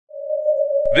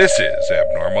This is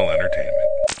Abnormal Entertainment.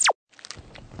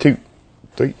 2,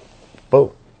 3,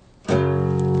 4.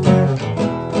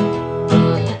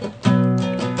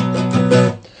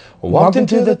 Walked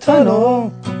into the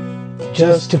tunnel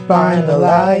just to find the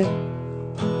light.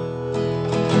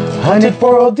 Hunted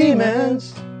for old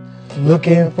demons,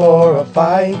 looking for a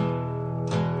fight.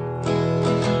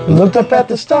 Looked up at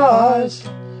the stars,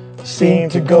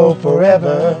 seemed to go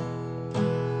forever.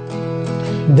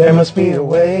 There must be a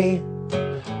way,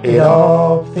 it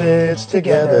all fits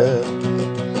together.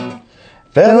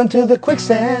 Fell into the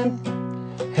quicksand,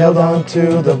 held on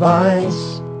to the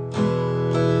vines.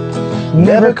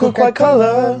 Never could quite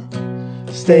color,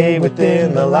 stay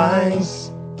within the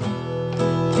lines.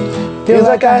 Feels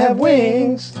like I have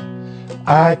wings,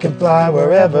 I can fly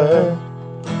wherever.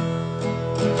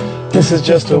 This is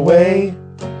just a way,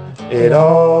 it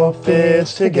all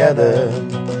fits together.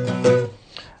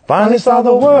 Finally saw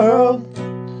the world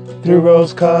through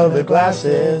rose-colored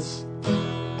glasses.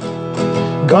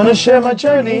 Gonna share my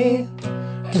journey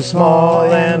to small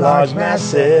and large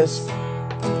masses.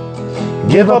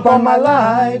 Give up on my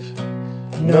life,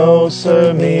 no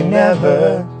sir me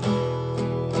never.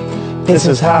 This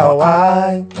is how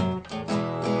I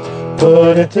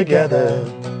put it together.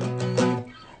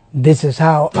 This is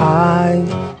how I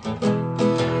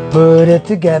put it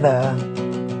together.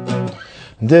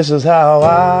 This is how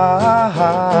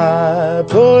I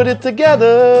put it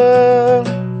together.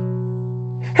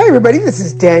 Hey everybody, this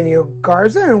is Daniel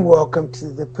Garza and welcome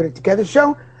to the Put It Together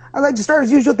show. I'd like to start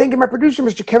as usual thanking my producer,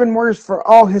 Mr. Kevin Morris, for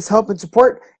all his help and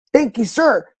support. Thank you,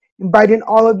 sir. Inviting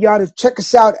all of y'all to check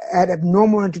us out at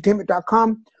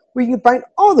abnormalentertainment.com, where you can find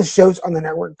all the shows on the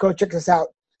network. Go check us out.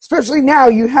 Especially now,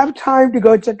 you have time to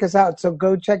go check us out. So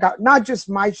go check out not just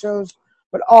my shows,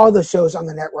 but all the shows on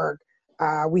the network.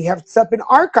 We have stuff in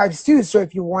archives too, so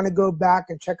if you want to go back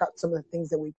and check out some of the things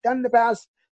that we've done in the past,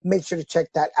 make sure to check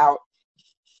that out.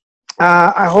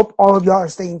 I hope all of y'all are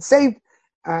staying safe,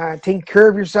 taking care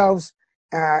of yourselves.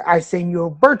 I send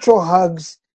you virtual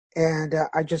hugs, and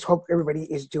I just hope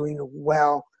everybody is doing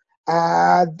well.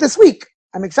 This week,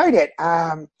 I'm excited.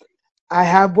 I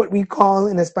have what we call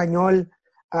in Espanol,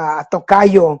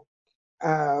 tocayo.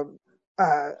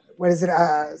 What is it?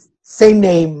 Same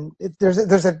name.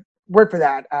 There's a word for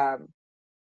that.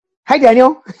 Hi,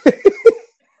 Daniel.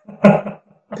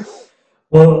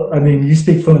 Well, I mean, you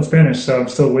speak fluent Spanish, so I'm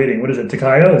still waiting. What is it?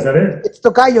 Tocayo? Is that it? It's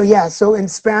tocayo, yeah. So in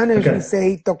Spanish, Okay. we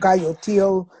say tocayo,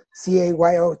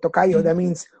 T-O-C-A-Y-O, tocayo. That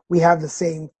means we have the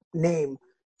same name.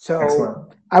 So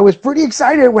Excellent. I was pretty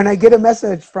excited when I get a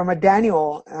message from a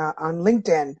Daniel on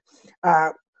LinkedIn,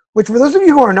 which for those of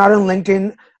you who are not on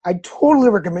LinkedIn, I totally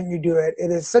recommend you do it.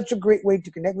 It is such a great way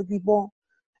to connect with people,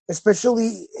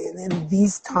 especially in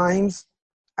these times.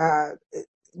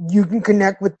 You can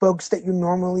connect with folks that you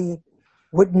normally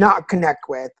would not connect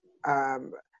with,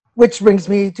 which brings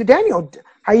me to Daniel.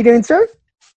 How you doing, sir?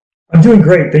 I'm doing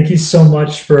great. Thank you so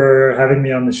much for having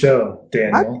me on the show,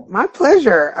 Daniel. My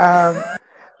pleasure.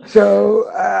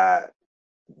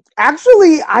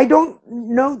 Actually, I don't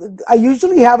know. I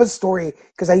usually have a story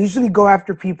because I usually go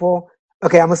after people.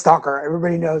 Okay, I'm a stalker.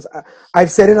 Everybody knows. I've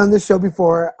said it on this show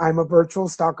before. I'm a virtual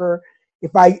stalker.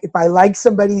 If I like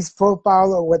somebody's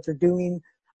profile or what they're doing,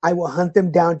 I will hunt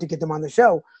them down to get them on the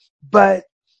show. But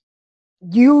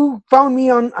you found me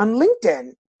on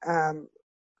LinkedIn.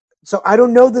 So I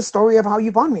don't know the story of how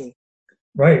you found me.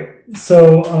 Right.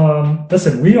 So,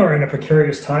 listen, we are in a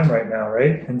precarious time right now,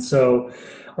 right? And so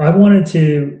I wanted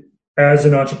to, as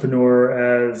an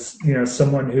entrepreneur, as,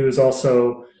 someone who is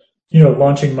also,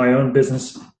 launching my own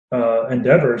business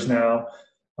endeavors now,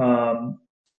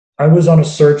 I was on a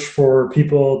search for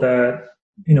people that,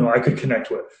 I could connect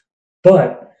with.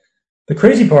 But the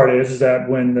crazy part is that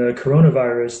when the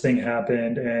coronavirus thing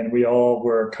happened and we all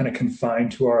were kind of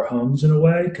confined to our homes in a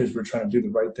way, because we're trying to do the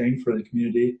right thing for the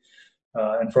community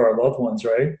and for our loved ones,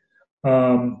 right?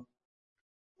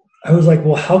 I was like,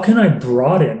 well, how can I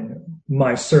broaden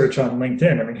my search on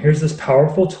LinkedIn? I mean, here's this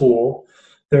powerful tool.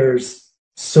 There's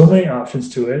so many options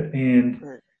to it.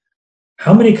 And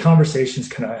how many conversations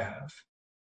can I have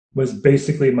was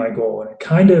basically my goal. And it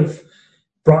kind of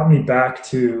brought me back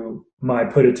to my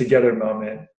put it together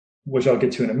moment, which I'll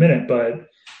get to in a minute. But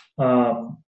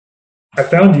I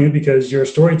found you because you're a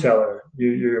storyteller,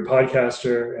 you're a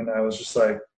podcaster. And I was just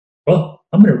like, well,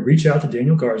 I'm going to reach out to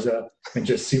Daniel Garza and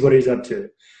just see what he's up to.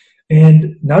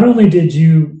 And not only did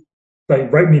you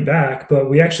write me back, but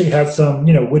we actually had some,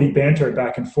 witty banter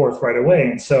back and forth right away.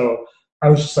 And so I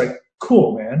was just like,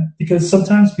 cool, man, because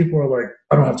sometimes people are like,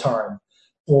 I don't have time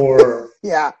or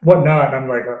Yeah. whatnot. And I'm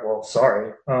like, well,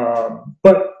 sorry.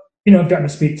 But, I've gotten to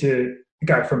speak to a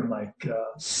guy from like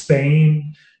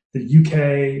Spain, the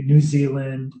UK, New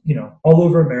Zealand, all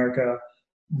over America,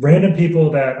 random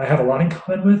people that I have a lot in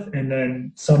common with, and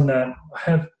then some that I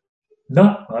have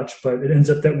not much, but it ends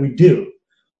up that we do,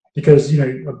 because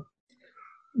you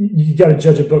got to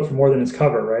judge a book for more than its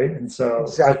cover, right? And so I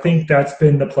Exactly. think that's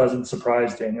been the pleasant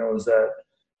surprise, Daniel, is that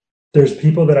there's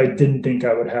people that I didn't think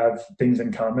I would have things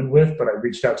in common with, but I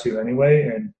reached out to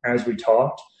anyway. And as we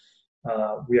talked,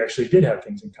 we actually did have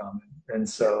things in common. And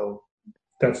so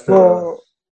that's the. Well,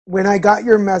 when I got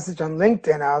your message on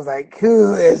LinkedIn, I was like,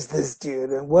 who is this dude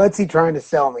and what's he trying to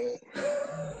sell me?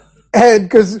 And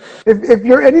because if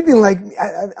you're anything like me,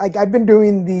 I've been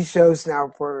doing these shows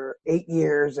now for 8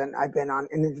 years, and I've been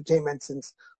in entertainment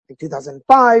since like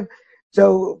 2005.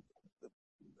 So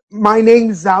my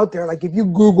name's out there. Like if you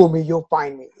Google me, you'll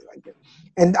find me. Like,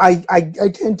 and I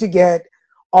tend to get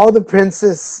all the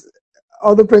princess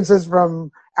from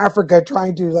Africa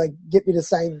trying to like get me to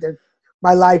sign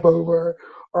my life over,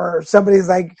 or somebody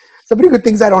who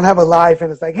thinks I don't have a life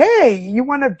and it's like, hey, you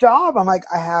want a job? I'm like,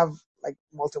 I have like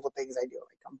multiple things I do.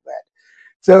 Like I'm glad.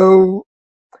 So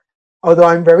although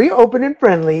I'm very open and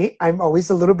friendly, I'm always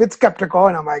a little bit skeptical,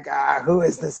 and I'm like, who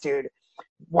is this dude?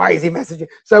 Why is he messaging?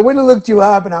 So I went and looked you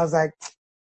up, and I was like, is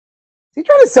he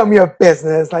trying to sell me a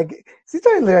business? Like, is he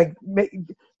trying to like make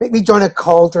me join a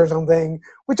cult or something?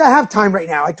 Which I have time right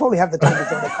now. I totally have the time to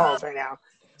join a cult right now.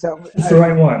 So It's the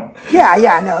right one.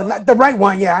 Yeah, no, not the right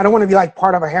one. Yeah, I don't want to be like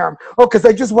part of a harem. Oh, because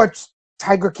I just watched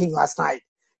Tiger King last night.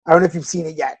 I don't know if you've seen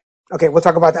it yet. Okay, we'll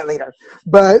talk about that later.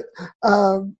 But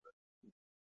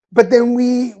then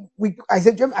I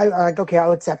said, Jim, I like, okay,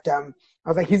 I'll accept him. I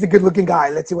was like, he's a good looking guy.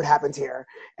 Let's see what happens here.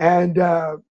 And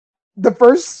the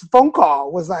first phone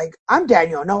call was like, I'm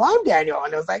Daniel. No, I'm Daniel.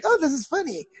 And I was like, oh, this is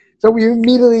funny. So we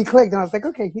immediately clicked, and I was like,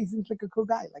 okay, he seems like a cool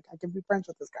guy. Like I can be friends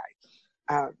with this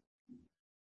guy.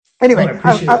 Anyway, I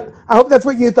appreciate it. I hope that's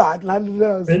what you thought.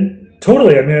 And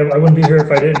totally. I mean, I wouldn't be here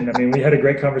if I didn't. I mean, we had a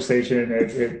great conversation.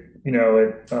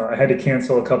 I had to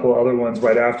cancel a couple other ones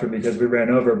right after because we ran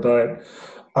over, but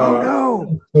oh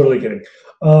no, totally kidding.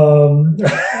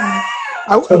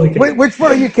 Totally kidding. Which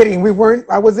one are you kidding?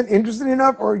 I wasn't interested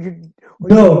enough, or you?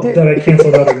 No, that I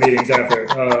canceled other meetings after.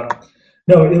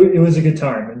 No, it was a good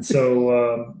time, and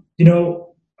so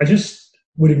I just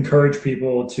would encourage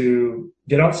people to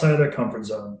get outside of their comfort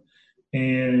zone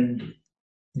and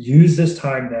use this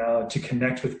time now to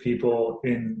connect with people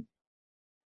in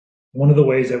one of the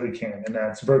ways that we can, and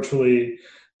that's virtually,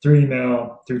 through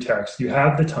email, through text. You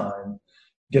have the time.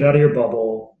 Get out of your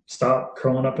bubble. Stop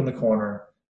curling up in the corner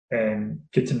and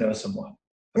get to know someone.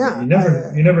 Yeah, you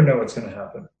never know what's going to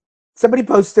happen. Somebody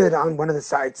posted on one of the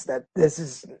sites that this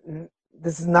is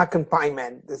not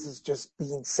confinement. This is just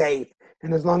being safe.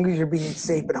 And as long as you're being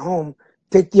safe at home,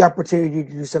 take the opportunity to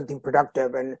do something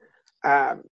productive. And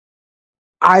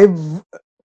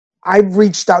I've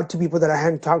reached out to people that I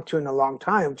hadn't talked to in a long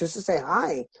time just to say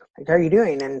hi, like how are you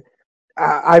doing? And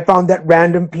I found that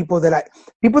random people that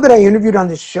I interviewed on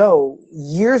this show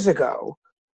years ago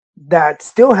that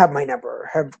still have my number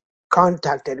have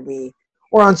contacted me,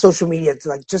 or on social media to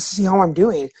like just see how I'm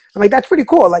doing. I'm like, that's pretty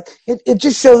cool. Like it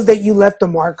just shows that you left a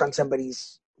mark on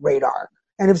somebody's radar.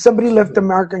 And if somebody left a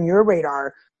mark on your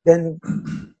radar, then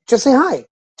just say hi.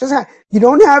 Just hi. You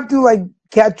don't have to like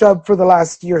catch up for the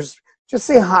last years. Just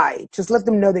say hi. Just let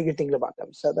them know that you're thinking about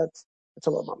them. So that's a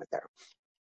little moment there.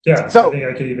 Yeah, so, I think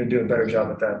I could even do a better job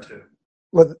at that too.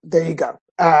 Well, there you go.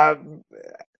 I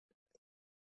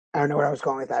don't know where I was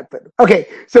going with that, but okay.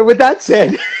 So with that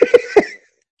said,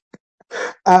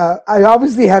 I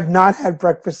obviously have not had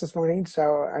breakfast this morning,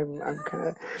 so I'm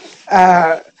kind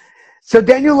of. So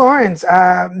Daniel Lorenz,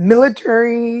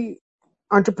 military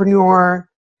entrepreneur.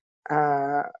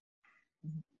 How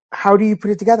do you put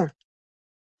it together?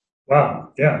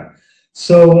 Wow, yeah.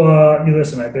 So you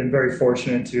listen. I've been very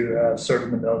fortunate to have served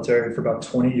in the military for about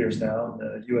 20 years now in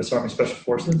the U.S. Army Special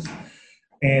Forces,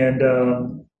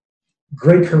 and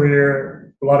great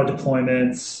career, a lot of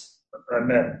deployments. I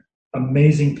met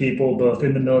amazing people both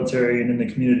in the military and in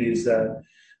the communities that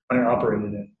I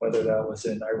operated in, whether that was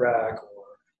in Iraq or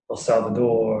El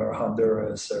Salvador or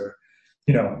Honduras or,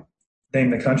 name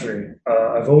the country.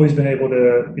 I've always been able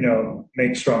to,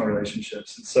 make strong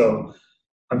relationships. And so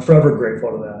I'm forever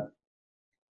grateful to that.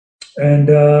 And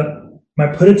my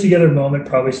put it together moment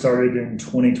probably started in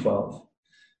 2012.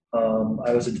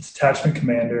 I was a detachment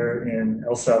commander in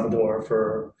El Salvador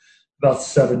for about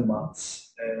 7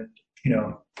 months. And, if you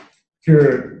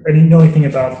know anything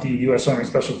about the U.S. Army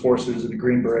Special Forces or the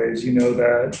Green Berets, you know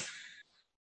that,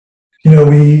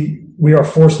 we are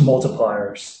force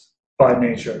multipliers by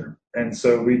nature. And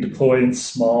so we deploy in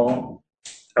small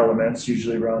elements,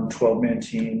 usually around 12-man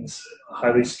teams,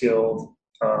 highly skilled,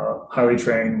 highly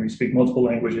trained. We speak multiple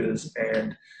languages,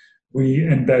 and we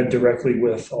embed directly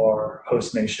with our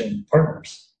host nation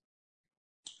partners.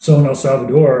 So in El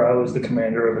Salvador, I was the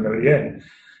commander of an ODA,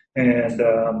 and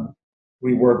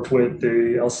we worked with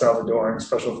the El Salvadoran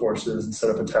Special Forces and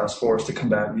set up a task force to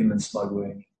combat human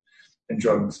smuggling and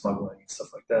drug smuggling and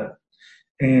stuff like that.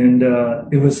 And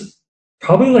it was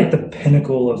probably like the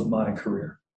pinnacle of my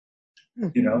career,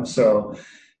 you know. So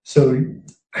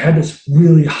I had this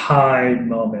really high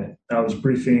moment. I was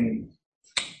briefing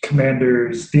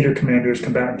commanders, theater commanders,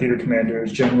 combatant theater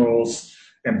commanders, generals,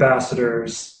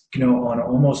 ambassadors, you know, on an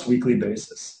almost weekly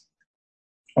basis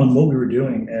on what we were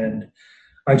doing. And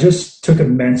I just took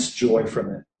immense joy from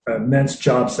it, immense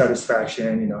job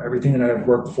satisfaction, you know, everything that I had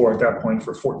worked for at that point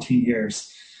for 14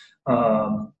 years,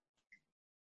 you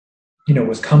know,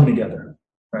 was coming together,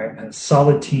 right? And a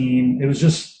solid team. It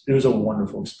was a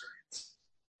wonderful experience.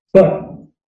 But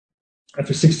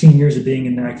after 16 years of being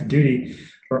in active duty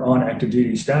or on active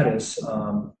duty status,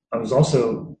 I was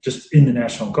also just in the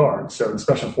National Guard. So the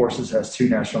Special Forces has 2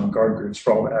 National Guard groups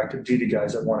for all the active duty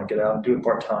guys that want to get out and do it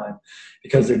part-time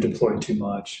because they're deployed too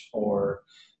much or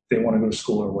they want to go to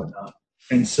school or whatnot.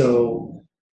 And so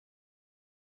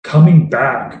coming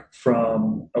back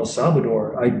from El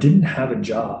Salvador, I didn't have a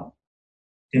job.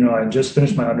 You know, I just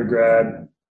finished my undergrad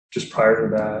just prior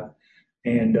to that.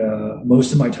 And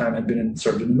most of my time had been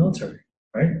served in the military,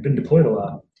 right? Been deployed a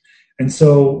lot. And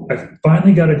so I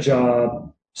finally got a job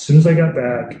as soon as I got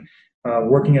back,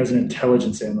 working as an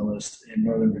intelligence analyst in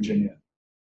Northern Virginia.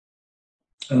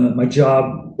 My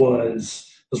job I was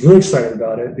really excited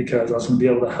about it because I was going to be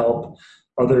able to help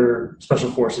other special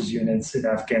forces units in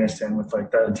Afghanistan with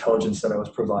like that intelligence that I was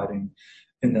providing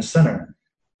in the center.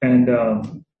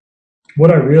 And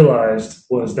what I realized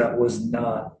was that was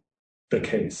not the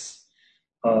case.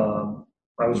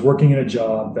 I was working in a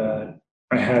job that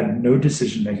I had no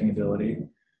decision-making ability,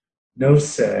 no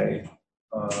say,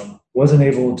 wasn't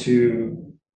able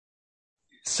to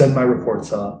send my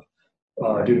reports up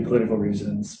due to political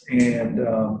reasons. And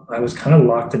I was kind of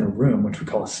locked in a room, which we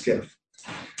call a skiff,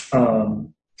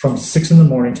 from 6 in the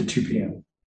morning to 2 p.m.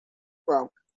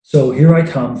 Wow. So here I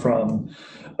come from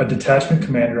a detachment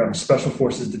commander on a Special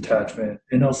Forces detachment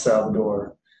in El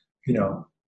Salvador, you know,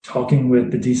 talking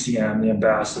with the DCM, the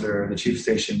ambassador, the chief of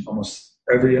station almost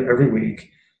every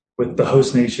week, with the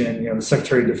host nation, you know, the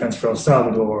Secretary of Defense for El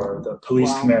Salvador, the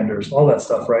police commanders, all that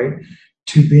stuff, right?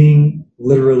 To being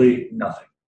literally nothing.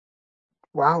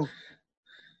 Wow.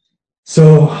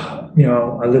 So, you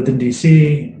know, I lived in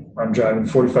DC. I'm driving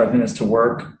 45 minutes to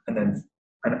work and then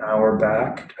an hour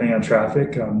back, depending on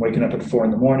traffic. I'm waking up at 4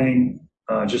 in the morning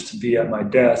just to be at my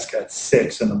desk at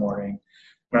 6 in the morning.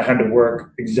 And I had to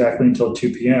work exactly until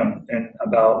 2 p.m. And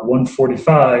about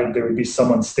 1:45, there would be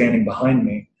someone standing behind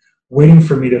me waiting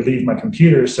for me to leave my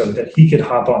computer so that he could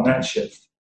hop on that shift.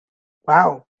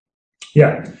 Wow.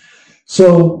 Yeah.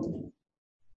 So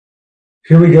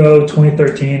here we go,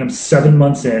 2013. I'm 7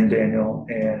 months in, Daniel,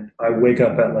 and I wake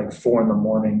up at like 4 in the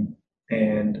morning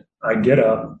and I get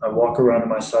up, I walk around to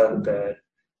my side of the bed,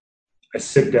 I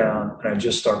sit down and I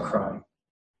just start crying.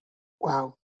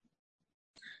 Wow.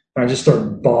 And I just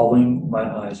start bawling my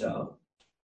eyes out.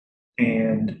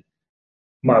 And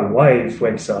my wife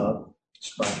wakes up,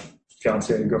 she's my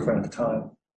fiance, girlfriend at the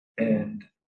time, and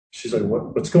she's like,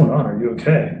 what's going on? Are you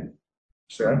okay?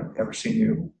 She's like, I've never seen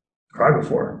you cry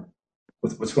before.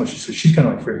 What's going on? She's kind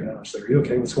of like freaking out. She's like, are you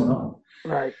okay? What's going on?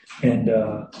 Right. And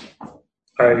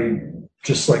I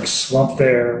just like slumped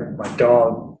there. My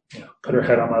dog, you know, put her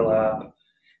head on my lap.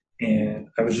 And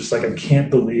I was just like, I can't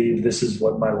believe this is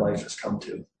what my life has come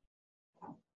to.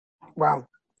 Wow.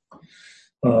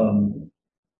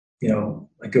 You know,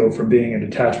 I go from being a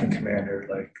detachment commander,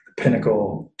 like the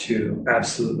pinnacle, to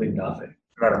absolutely nothing.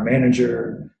 I'm not a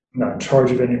manager. I'm not in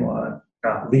charge of anyone,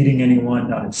 not leading anyone,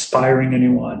 not inspiring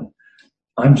anyone.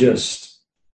 I'm just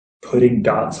putting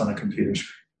dots on a computer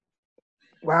screen.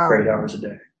 Wow. For 8 hours a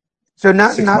day. So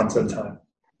not 6 months at a time.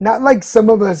 Not like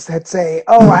some of us that say,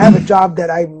 oh, I have a job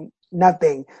that I'm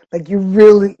nothing. Like you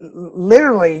really,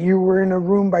 literally, you were in a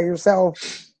room by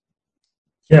yourself.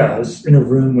 Yeah, I was in a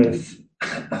room with,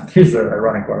 here's the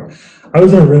ironic part. I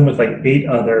was in a room with like 8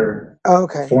 other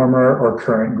former or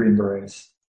current Green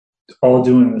Berets, all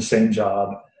doing the same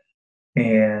job.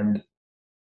 And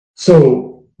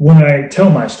so when I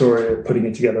tell my story of putting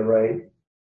it together, right,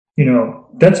 you know,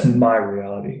 that's my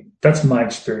reality. That's my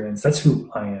experience. That's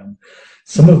who I am.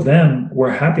 Some of them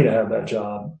were happy to have that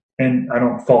job, and I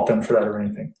don't fault them for that or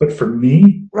anything. But for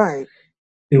me, right,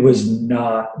 it was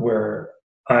not where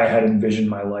I had envisioned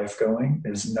my life going.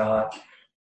 It's not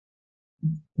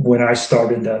when I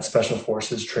started that special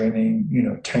forces training,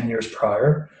 10 years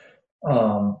prior,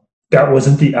 that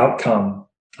wasn't the outcome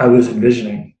I was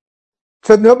envisioning.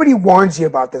 So nobody warns you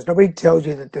about this. Nobody tells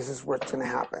you that this is what's going to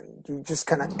happen. You just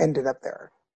kind of ended up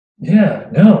there. Yeah,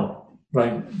 no,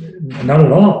 like not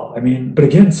at all. I mean, but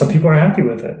again, some people are happy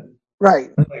with it.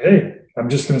 Right. I'm like, hey, I'm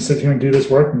just going to sit here and do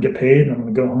this work and get paid, and I'm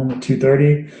going to go home at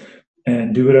 2:30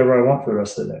 and do whatever I want for the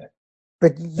rest of the day.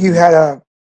 But you had a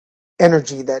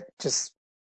energy that just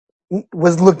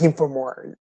was looking for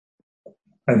more.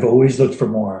 I've always looked for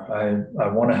more. I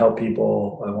want to help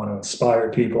people. I want to inspire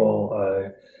people.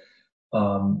 I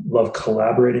love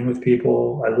collaborating with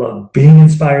people. I love being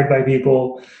inspired by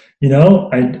people.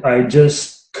 I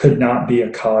just could not be a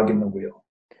cog in the wheel.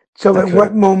 So at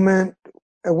what moment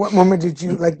did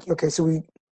you okay, so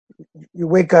you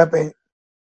wake up and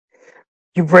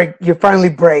you finally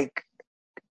break.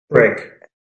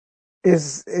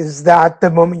 Is that the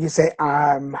moment you say,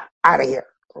 I'm out of here?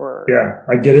 Or yeah,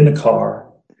 I get in the car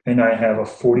and I have a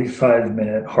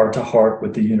 45-minute heart-to-heart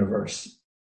with the universe.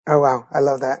 Oh, wow. I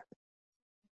love that.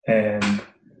 And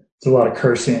it's a lot of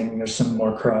cursing. There's some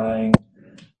more crying.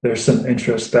 There's some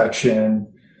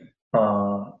introspection.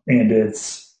 And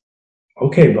it's,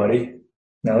 okay, buddy,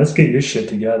 now let's get your shit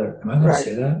together. Am I allowed to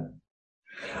say that?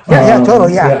 Yeah,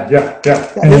 totally, yeah. Yeah.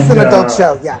 This is an adult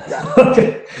show, yeah.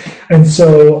 Okay. And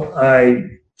so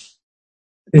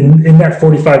in that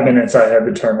 45 minutes, I have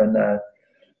determined that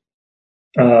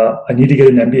I need to get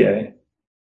an MBA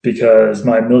because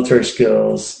my military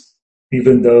skills,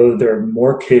 even though they're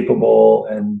more capable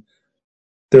and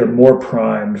they're more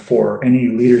primed for any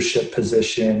leadership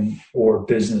position or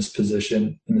business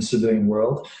position in the civilian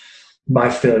world, my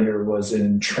failure was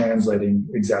in translating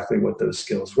exactly what those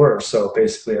skills were. So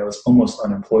basically, I was almost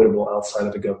unemployable outside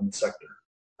of the government sector.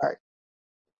 All right.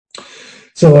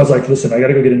 So I was like, listen, I got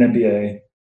to go get an MBA.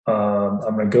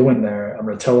 I'm going to go in there. I'm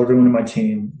going to tell everyone in my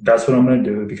team that's what I'm going to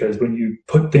do, because when you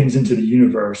put things into the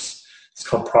universe, it's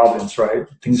called providence, right?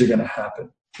 Things are going to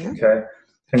happen. Okay.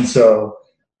 And so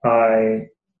I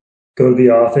go to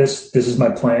the office. This is my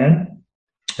plan.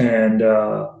 And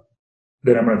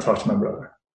then I'm going to talk to my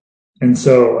brother. And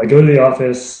so I go to the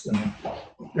office and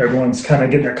everyone's kind of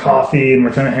getting their coffee and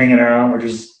we're kind of hanging out. We're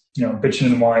just, bitching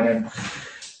and whining.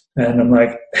 And I'm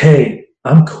like, hey,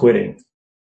 I'm quitting.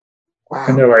 Wow.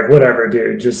 And they're like, whatever,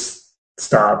 dude, just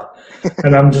stop.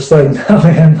 And I'm just like, no,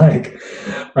 man,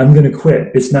 I'm going to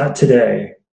quit. It's not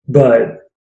today, but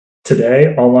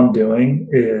today, all I'm doing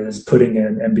is putting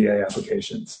in MBA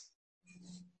applications.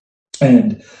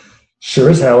 And sure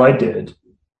as hell I did.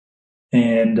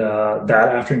 And that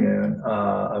afternoon,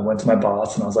 I went to my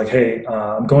boss and I was like, hey,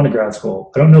 I'm going to grad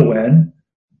school. I don't know when,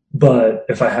 but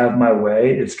if I have my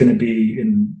way, it's going to be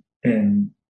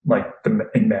in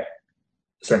May,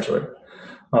 essentially,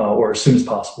 or as soon as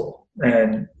possible.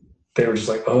 And they were just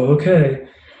like, oh, okay.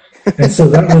 And so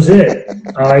that was it.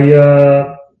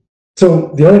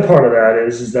 So the other part of that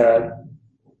is that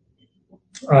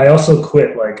I also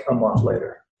quit like a month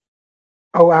later.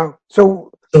 Oh, wow. So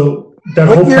that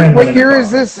whole plan. What year is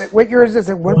this? What year is this?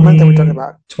 And what month are we talking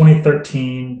about?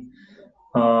 2013.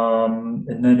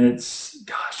 And then it's,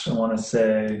 gosh, I want to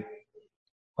say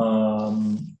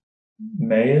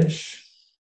May-ish.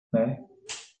 May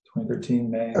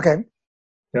 2013, May. Okay.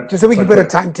 Yep. Just so we can put a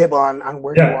timetable on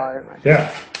where you are.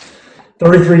 Yeah.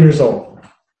 33 years old.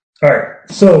 All right.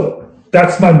 So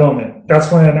that's my moment. That's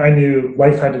when I knew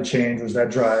life had to change, was that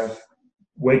drive,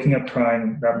 waking up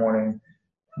crying that morning,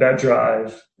 that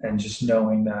drive, and just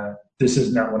knowing that this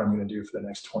is not what I'm going to do for the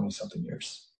next 20-something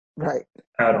years. Right.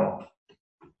 At all.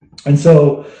 And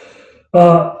so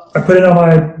I put in all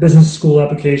my business school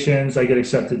applications. I get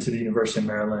accepted to the University of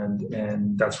Maryland,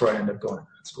 and that's where I end up going to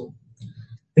grad school.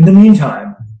 In the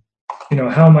meantime,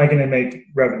 how am I going to make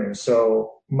revenue?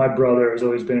 So my brother has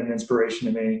always been an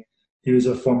inspiration to me. He was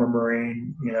a former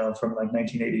Marine, from like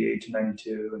 1988 to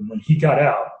 92. And when he got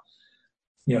out,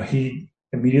 he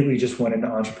immediately just went into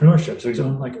entrepreneurship. So he's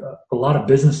owned like a lot of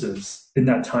businesses in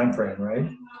that time frame, right?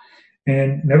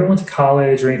 And never went to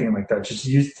college or anything like that. Just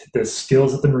used the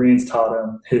skills that the Marines taught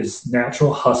him, his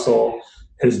natural hustle,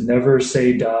 his never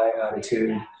say die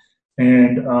attitude,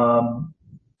 and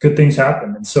good things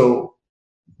happened. And so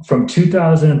from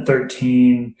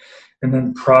 2013 and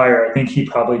then prior, I think he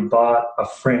probably bought a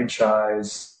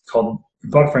franchise called,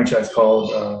 I'm not going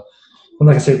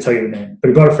to tell you the name, but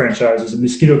he bought a franchise. It was a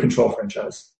mosquito control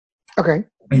franchise. Okay.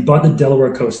 And he bought the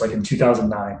Delaware coast like in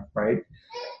 2009, right?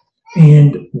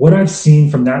 And what I've seen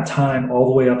from that time all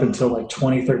the way up until like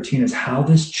 2013 is how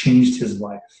this changed his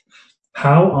life,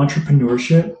 how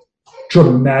entrepreneurship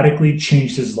dramatically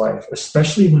changed his life,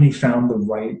 especially when he found the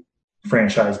right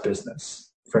franchise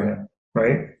business for him,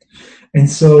 right? And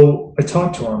so I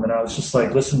talked to him and I was just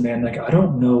like, listen, man, like, I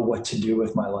don't know what to do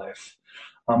with my life.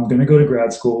 I'm going to go to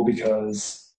grad school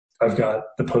because I've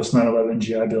got the post 9/11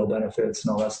 GI Bill benefits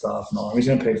and all that stuff, and I'm always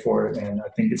going to pay for it. And I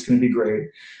think it's going to be great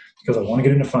because I want to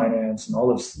get into finance and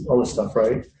all this stuff,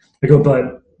 right? I go,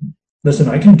 but listen,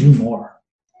 I can do more.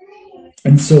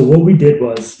 And so what we did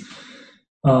was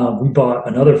we bought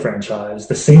another franchise,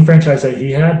 the same franchise that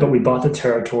he had, but we bought the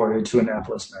territory to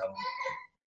Annapolis, Maryland.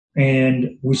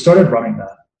 And we started running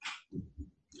that.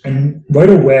 And right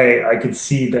away, I could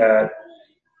see that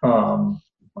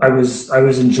I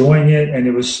was enjoying it, and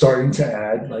it was starting to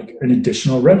add like an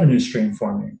additional revenue stream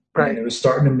for me. Right. And it was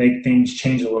starting to make things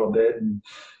change a little bit, and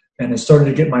it started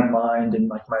to get my mind and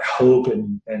like my hope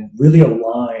and really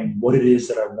align what it is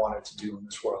that I wanted to do in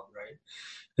this world, right?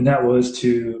 And that was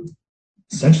to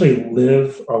essentially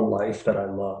live a life that I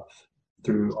love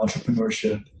through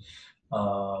entrepreneurship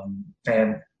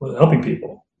and helping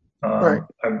people. Right.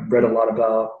 I read a lot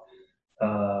about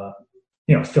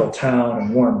Phil Town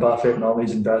and Warren Buffett and all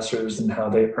these investors and how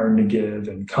they earn to give,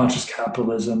 and Conscious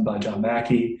Capitalism by John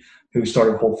Mackey, who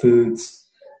started Whole Foods,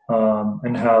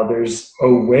 and how there's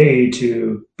a way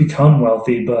to become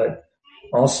wealthy, but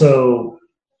also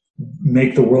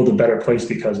make the world a better place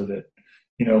because of it.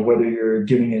 You know, whether you're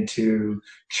giving it to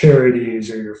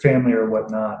charities or your family or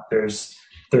whatnot, there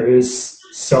is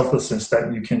selflessness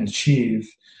that you can achieve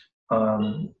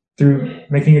through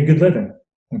making a good living.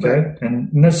 Okay. And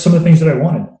that's some of the things that I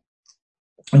wanted.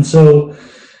 And so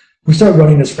we started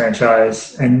running this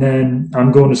franchise, and then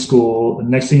I'm going to school. And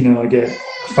next thing you know, I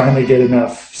finally get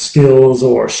enough skills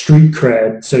or street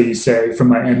cred, so you say, from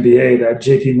my MBA that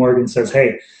JP Morgan says,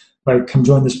 hey, like, come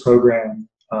join this program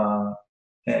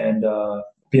and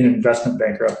be an investment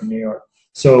banker up in New York.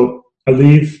 So I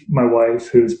leave my wife,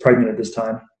 who's pregnant at this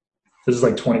time. This is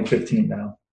like 2015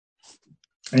 now.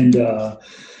 And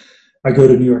I go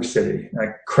to New York City. I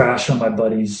crash on my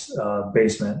buddy's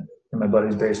basement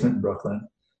in Brooklyn.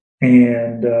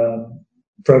 And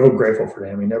forever grateful for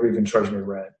him. He never even charged me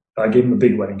rent. I gave him a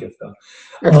big wedding gift, though.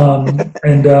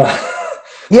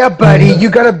 Yeah, buddy, you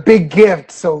got a big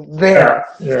gift, so there.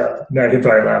 Yeah. No, he'd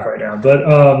probably laugh right now. But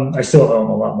I still owe him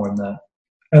a lot more than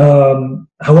that.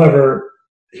 However,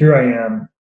 here I am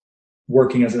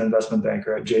working as an investment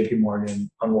banker at JP Morgan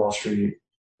on Wall Street,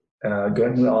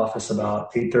 going to the office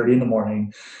about 8:30 in the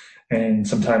morning, and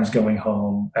sometimes going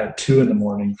home at 2 in the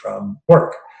morning from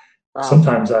work. Wow.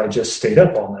 Sometimes I just stayed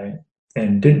up all night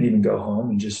and didn't even go home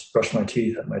and just brushed my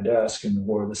teeth at my desk and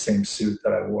wore the same suit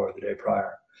that I wore the day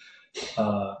prior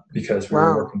because we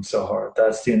were working so hard.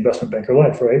 That's the investment banker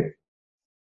life, right?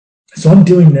 So I'm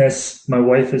doing this. My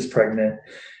wife is pregnant,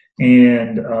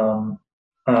 and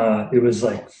it was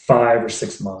like 5 or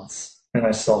 6 months, and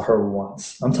I saw her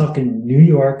once. I'm talking New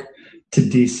York to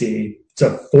DC. It's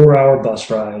a 4-hour bus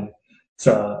ride. It's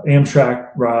a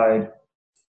Amtrak ride.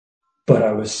 But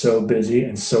I was so busy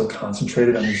and so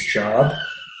concentrated on this job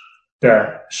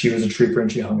that she was a trooper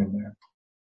and she hung in there.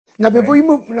 Now, before you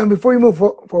move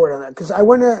forward on that, because I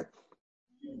want to,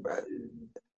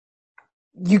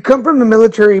 you come from a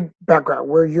military background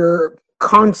where you're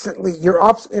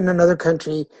off in another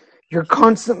country. You're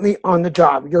constantly on the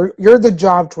job. You're the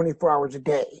job 24 hours a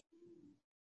day.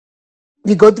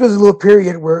 You go through this little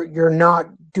period where you're not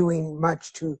doing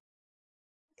much to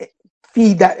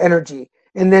feed that energy.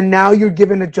 And then now you're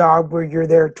given a job where you're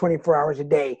there 24 hours a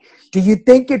day. Do you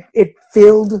think it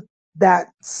filled that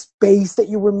space that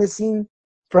you were missing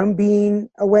from being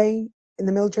away in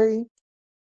the military?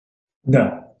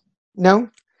 No. No?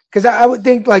 Because I would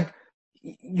think like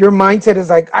your mindset is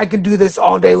like, I can do this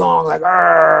all day long. Like,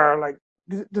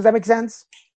 does that make sense?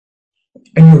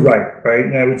 And you're right?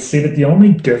 And I would say that the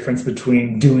only difference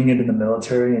between doing it in the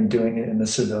military and doing it in the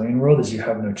civilian world is you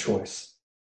have no choice.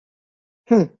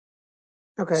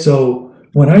 Okay. So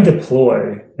when I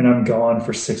deploy and I'm gone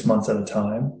for 6 months at a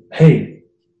time, hey,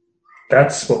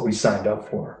 that's what we signed up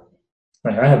for.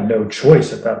 Like, I have no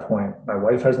choice at that point. My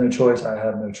wife has no choice. I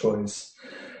have no choice.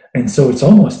 And so it's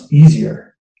almost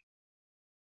easier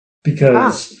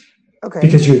because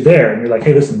you're there and you're like,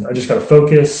 hey, listen, I just got to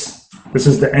focus. This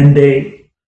is the end date.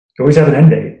 You always have an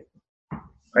end date,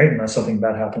 right? Unless something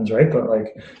bad happens, right? But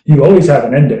like, you always have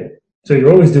an end date. So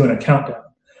you're always doing a countdown.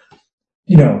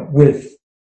 You know, with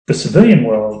the civilian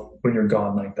world, when you're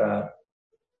gone like that,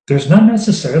 there's not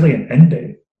necessarily an end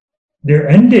date. Your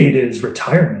end date is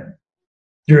retirement.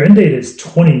 Your end date is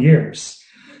 20 years.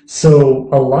 So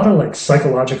a lot of like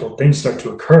psychological things start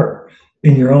to occur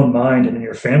in your own mind and in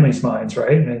your family's minds,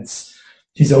 right? And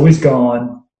he's always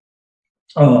gone.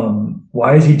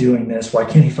 Why is he doing this? Why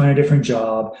can't he find a different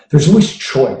job? There's always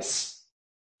choice.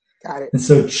 Got it. And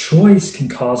so choice can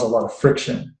cause a lot of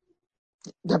friction.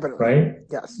 Definitely. Right?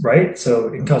 Yes. Right? So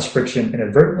it can cause friction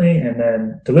inadvertently and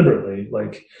then deliberately.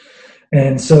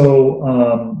 And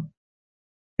so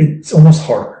it's almost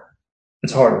harder.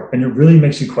 It's harder. And it really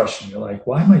makes you question. You're like,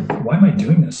 why am I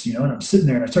doing this? And I'm sitting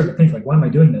there and I started to think, like, why am I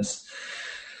doing this?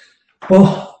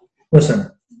 Well,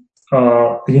 listen,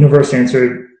 the universe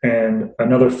answered and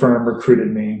another firm recruited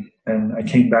me and I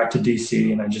came back to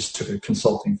DC and I just took a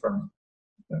consulting firm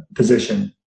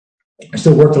position. I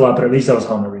still worked a lot, but at least I was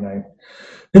home every night.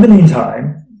 In the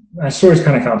meantime, my story's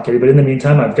kind of complicated, but in the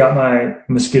meantime, I've got my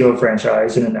mosquito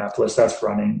franchise in Annapolis that's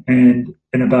running. And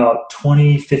in about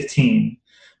 2015,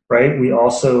 right, we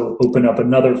also open up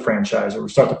another franchise, or we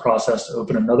start the process to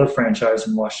open another franchise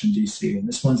in Washington, D.C. And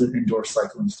this one's an indoor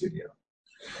cycling studio.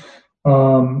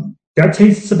 That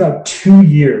takes us about 2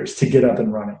 years to get up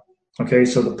and running. Okay,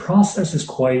 so the process is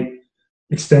quite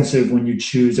extensive when you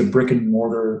choose a brick and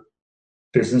mortar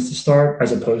business to start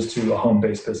as opposed to a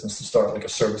home-based business to start, like a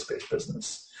service-based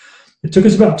business. It took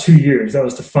us about 2 years. That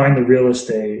was to find the real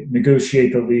estate,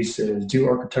 negotiate the leases, do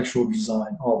architectural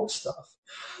design, all this stuff.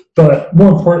 But more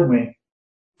importantly,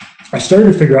 I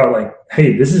started to figure out, like,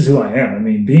 hey, this is who I am. I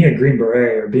mean, being a Green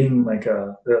Beret or being like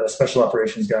a special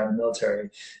operations guy in the military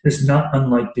is not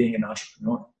unlike being an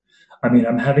entrepreneur. I mean,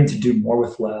 I'm having to do more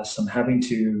with less. I'm having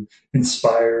to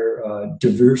inspire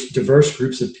diverse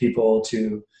groups of people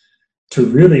to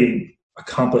really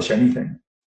accomplish anything.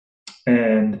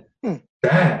 And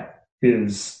that's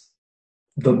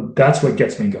what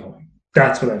gets me going.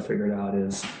 That's what I figured out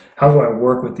is, how do I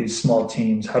work with these small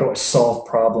teams? How do I solve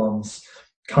problems,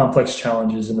 complex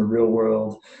challenges in the real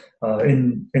world,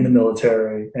 in the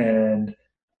military, and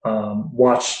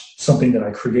watch something that I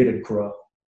created grow,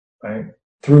 right,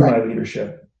 through my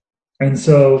leadership. And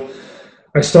so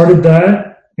I started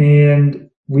that, and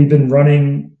we've been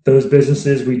running those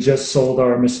businesses. We just sold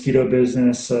our mosquito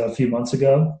business a few months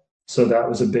ago, so that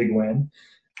was a big win.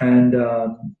 And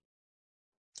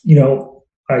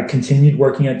I continued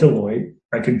working at Deloitte.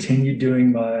 I continued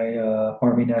doing my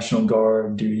Army National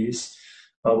Guard duties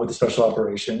with the special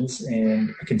operations,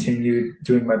 and I continued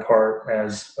doing my part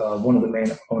as one of the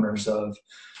main owners of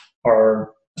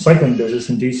our cycling business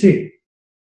in DC.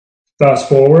 Fast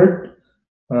forward,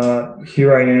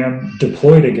 here I am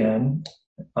deployed again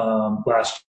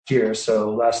last year,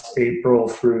 so last April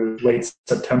through late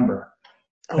September.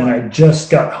 And I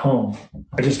just got home.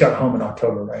 I just got home in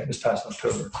October, right? This past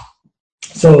October.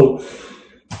 So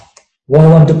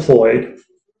while I'm deployed,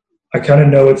 I kind of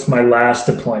know it's my last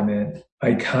deployment.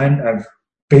 I've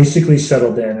basically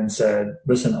settled in and said,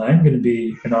 listen, I'm going to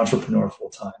be an entrepreneur full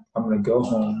time. I'm going to go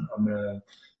home. I'm going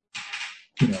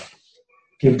to,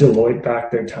 give Deloitte back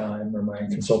their time, or my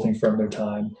consulting firm their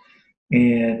time.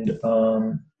 And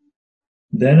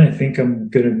then I think I'm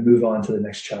going to move on to the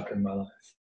next chapter in my life.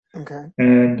 Okay.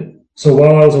 And so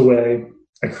while I was away,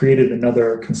 I created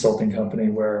another consulting company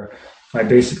where I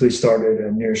basically started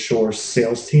a nearshore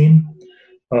sales team,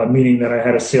 meaning that I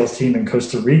had a sales team in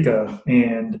Costa Rica.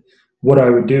 And what I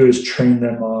would do is train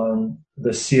them on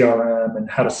the CRM and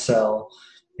how to sell.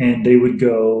 And they would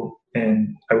go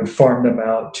and I would farm them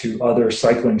out to other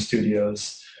cycling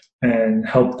studios and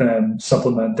help them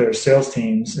supplement their sales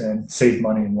teams and save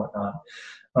money and whatnot.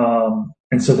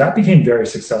 And so that became very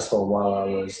successful while I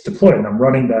was deployed. And I'm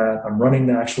running that. I'm running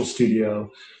the actual studio.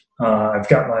 I've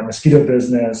got my mosquito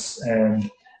business,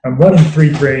 and I'm running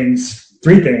three things.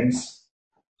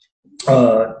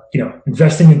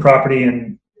 Investing in property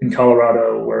in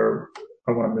Colorado, where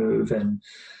I want to move, and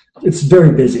it's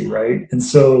very busy, right? And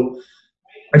so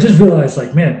I just realized,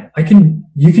 like, man,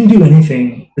 you can do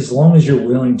anything as long as you're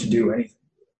willing to do anything.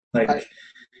 Like,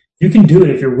 you can do it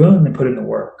if you're willing to put in the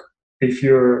work. If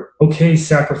you're okay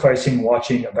sacrificing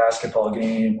watching a basketball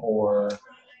game or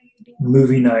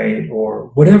movie night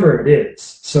or whatever it is.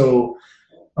 So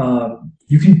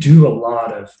you can do a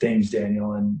lot of things,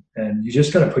 Daniel, and you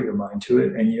just got to put your mind to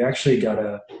it. And you actually got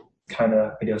to kind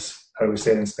of, I guess, how do we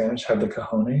say it in Spanish? Have the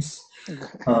cojones.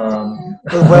 Los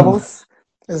huevos.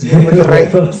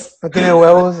 Right? No tiene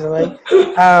huevos, right?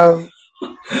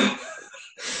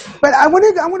 But I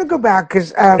want to go back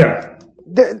because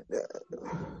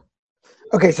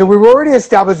okay, so we've already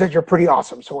established that you're pretty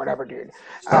awesome. So whatever, dude.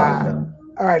 All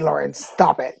right, Lorenz,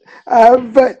 stop it.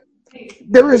 But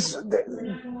there's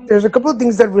a couple of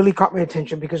things that really caught my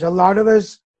attention, because a lot of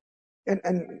us,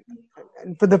 and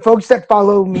for the folks that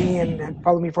follow me and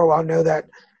follow me for a while, know that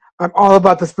I'm all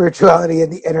about the spirituality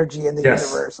and the energy in the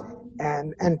universe.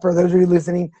 And for those of you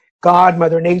listening, God,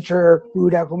 Mother Nature,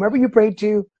 Buddha, whomever you pray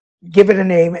to, give it a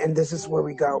name, and this is where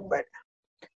we go. But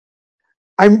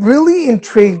I'm really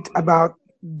intrigued about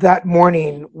that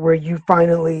morning where you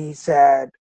finally said,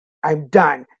 I'm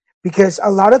done? Because a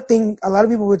lot of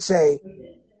people would say,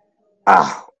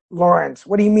 Lorenz,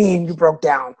 what do you mean you broke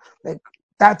down? Like,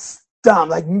 that's dumb.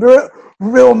 Like,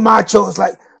 real machos.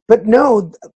 Like, but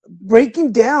no,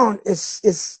 breaking down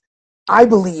is, I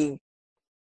believe,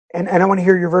 and I want to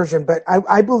hear your version, but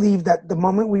I believe that the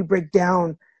moment we break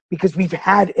down because we've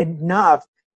had enough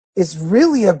is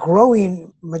really a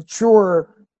growing,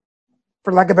 mature,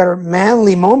 for lack of a better,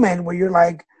 manly moment where you're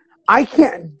like, I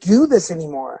can't do this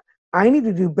anymore. I need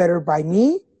to do better by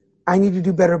me. I need to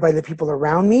do better by the people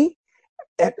around me.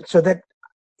 So that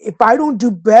if I don't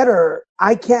do better,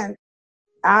 I can't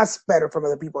ask better from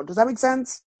other people. Does that make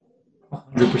sense?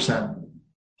 100%.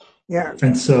 Yeah.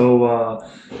 And so I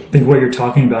think what you're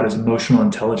talking about is emotional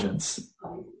intelligence.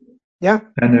 Yeah.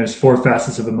 And there's 4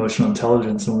 facets of emotional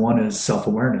intelligence, and one is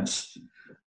self-awareness.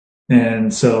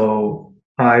 And so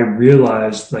I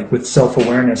realized, like, with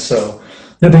self-awareness, so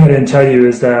the thing I didn't tell you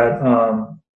is that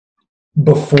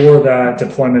before that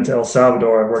deployment to El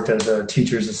Salvador, I worked as a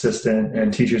teacher's assistant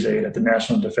and teacher's aide at the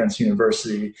National Defense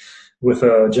University with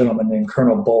a gentleman named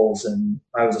Colonel Bowles, and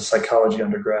I was a psychology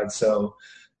undergrad. So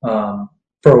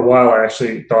for a while, I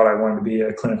actually thought I wanted to be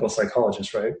a clinical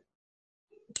psychologist, right?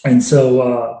 And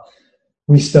so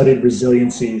we studied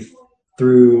resiliency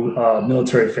through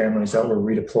military families that were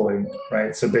redeployed,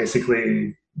 right? So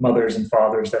basically, mothers and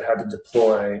fathers that had to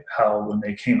deploy, how when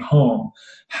they came home,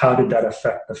 how did that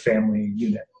affect the family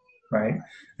unit, right?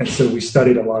 And so we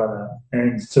studied a lot of that.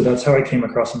 And so that's how I came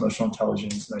across emotional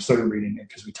intelligence, and I started reading it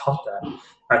because we taught that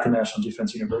at the National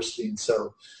Defense University. And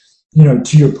so, you know,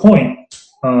 to your point,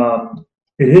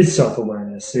 it is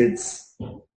self-awareness. It's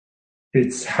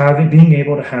being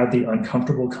able to have the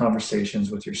uncomfortable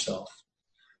conversations with yourself,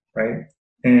 right?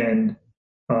 And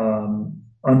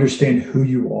understand who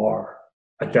you are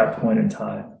at that point in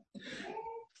time.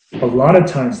 A lot of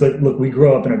times, look, we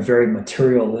grow up in a very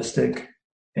materialistic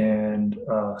and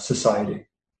society.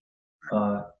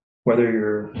 Whether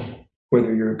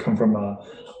you come from a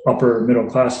upper middle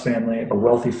class family, a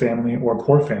wealthy family, or a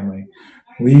poor family,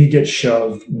 we get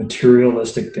shoved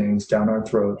materialistic things down our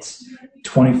throats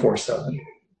 24/7.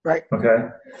 Right. Okay.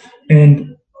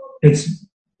 And it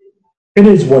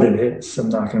is what it is. I'm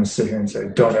not going to sit here and say,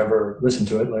 don't ever listen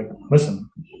to it. Like, listen,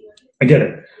 I get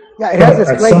it. Yeah, it has its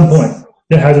place. At some point,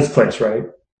 it has its place, right?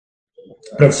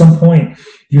 But at some point,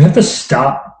 you have to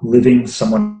stop living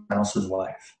someone else's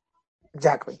life.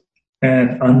 Exactly.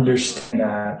 And understand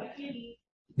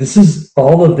that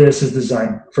all of this is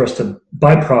designed for us to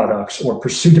buy products or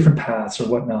pursue different paths or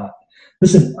whatnot.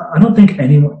 Listen, I don't think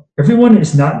everyone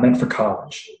is not meant for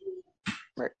college.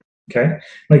 Right. Okay?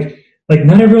 Like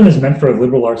not everyone is meant for a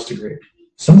liberal arts degree.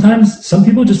 Sometimes some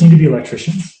people just need to be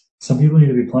electricians. Some people need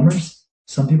to be plumbers.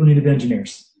 Some people need to be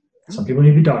engineers. Some people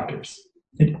need to be doctors.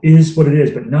 It is what it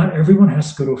is, but not everyone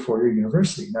has to go to a 4-year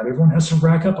university. Not everyone has to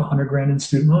rack up $100,000 in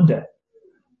student loan debt.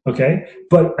 Okay?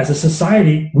 But as a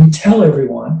society, we tell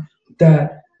everyone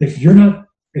that if you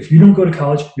don't go to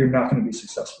college, you're not going to be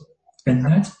successful. And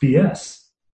that's BS.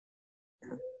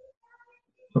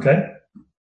 Okay?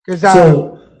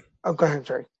 So, go ahead.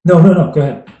 Sorry. No. Go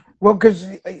ahead. Well, because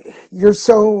you're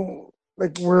so,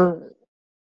 like, we're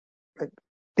like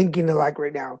thinking alike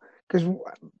right now. Because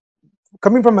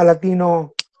coming from a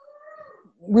Latino,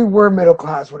 we were middle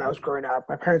class when I was growing up.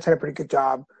 My parents had a pretty good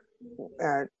job.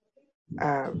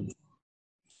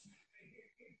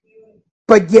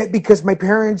 But yet, because my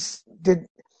parents had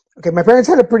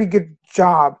a pretty good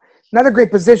job. Not a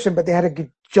great position, but they had a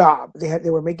good job. They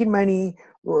were making money.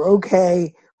 Were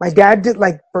okay. My dad did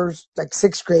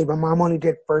sixth grade. My mom only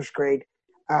did first grade.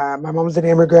 My mom was an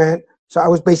immigrant, so I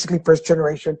was basically first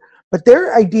generation. But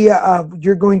their idea of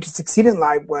you're going to succeed in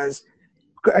life was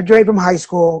graduate from high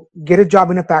school, get a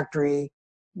job in a factory,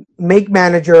 make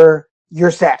manager,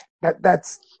 you're set.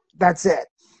 That's it.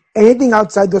 Anything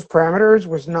outside those parameters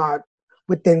was not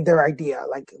within their idea.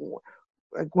 Like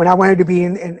when I wanted to be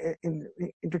in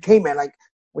entertainment, like,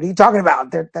 what are you talking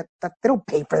about? They don't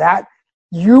pay for that.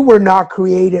 You were not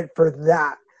created for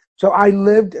that. So I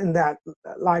lived in that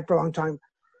life for a long time.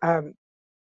 I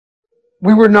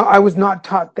was not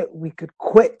taught that we could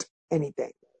quit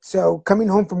anything. So coming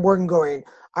home from work and going,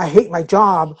 I hate my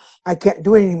job. I can't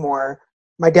do it anymore.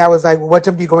 My dad was like, well, what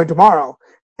time are you going tomorrow?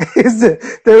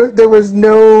 There was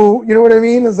no, you know what I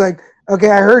mean? It's like,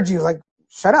 okay, I heard you. Like,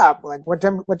 shut up. Like, what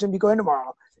time are you going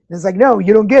tomorrow? And it's like, no,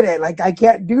 you don't get it. Like, I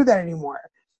can't do that anymore.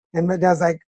 And my dad's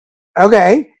like,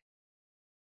 okay.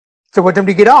 So what time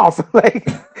do you get off? Like,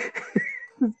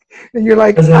 and you're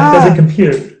like, doesn't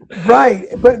compute. Right.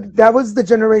 But that was the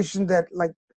generation that,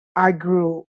 like, I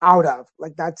grew out of.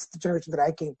 Like, that's the generation that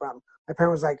I came from. My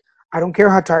parent was like, I don't care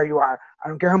how tired you are. I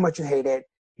don't care how much you hate it.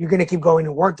 You're going to keep going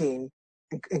and working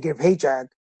and get a paycheck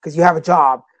because you have a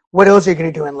job. What else are you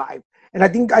going to do in life? And I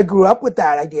think I grew up with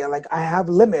that idea. Like, I have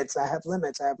limits. I have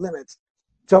limits. I have limits.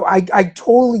 So I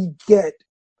totally get.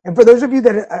 And for those of you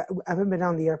that haven't been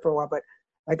on the air for a while, but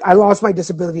like, I lost my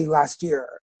disability last year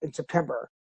in September,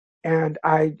 and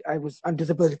I was on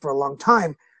disability for a long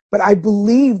time. But I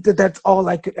believed that that's all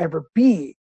I could ever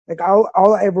be. Like,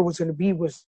 all I ever was going to be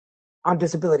was on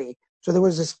disability. So there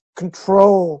was this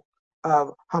control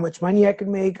of how much money I could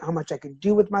make, how much I could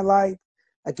do with my life.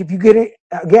 Like, if you get it,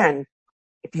 again,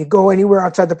 if you go anywhere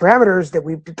outside the parameters that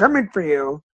we've determined for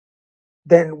you,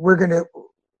 then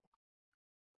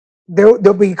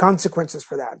there'll be consequences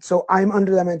for that. So I'm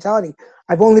under that mentality.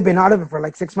 I've only been out of it for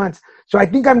like 6 months. So I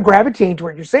think I'm gravitating to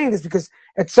what you're saying is because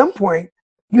at some point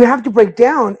you have to break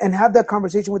down and have that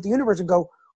conversation with the universe and go,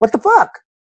 what the fuck?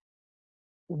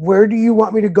 Where do you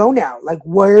want me to go now? Like,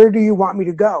 where do you want me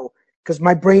to go? Because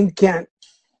my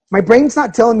brain's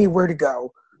not telling me where to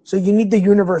go. So you need the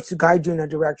universe to guide you in a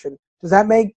direction. Does that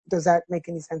make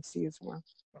any sense to you, Samuel?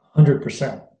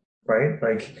 100%, right?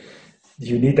 Like,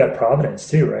 you need that providence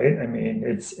too, right? I mean,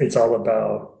 it's all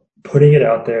about putting it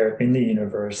out there in the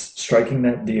universe, striking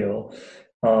that deal,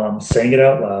 saying it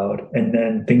out loud, and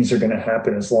then things are going to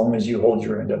happen as long as you hold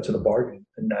your end up to the bargain.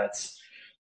 And that's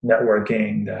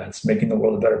networking, that's making the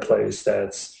world a better place,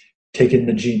 that's taking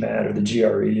the GMAT or the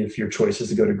GRE if your choice is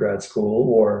to go to grad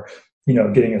school, or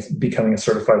becoming a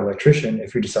certified electrician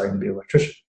if you're deciding to be an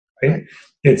electrician, right?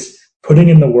 It's putting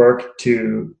in the work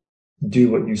to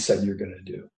do what you said you're going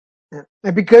to do. Yeah.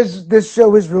 And because this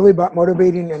show is really about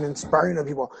motivating and inspiring other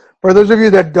people. For those of you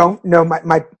that don't know,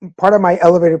 my part of my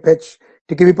elevator pitch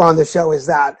to get people on the show is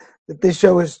that this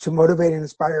show is to motivate and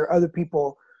inspire other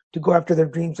people to go after their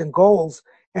dreams and goals.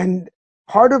 And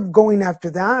part of going after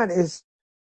that is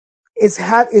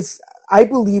I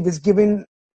believe is giving.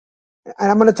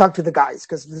 And I'm going to talk to the guys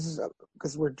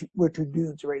because we're two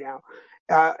dudes right now.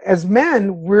 As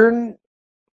men, we're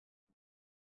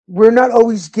not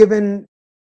always given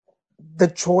the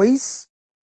choice,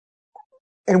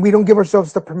 and we don't give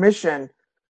ourselves the permission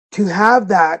to have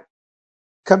that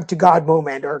come to God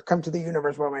moment or come to the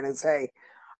universe moment and say,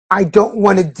 I don't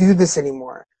want to do this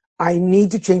anymore. I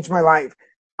need to change my life.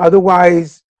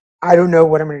 Otherwise, I don't know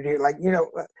what I'm going to do. Like,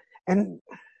 and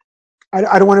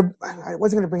I don't want to, I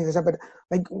wasn't going to bring this up, but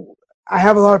like, I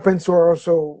have a lot of friends who are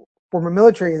also former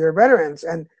military, they're veterans,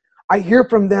 and I hear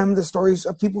from them the stories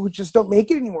of people who just don't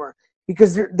make it anymore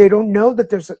because they don't know that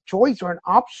there's a choice or an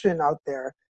option out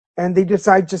there, and they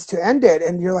decide just to end it.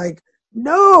 And you're like,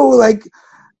 no, like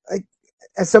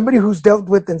as somebody who's dealt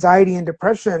with anxiety and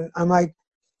depression, I'm like,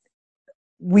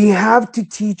 we have to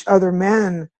teach other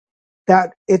men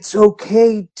that it's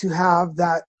okay to have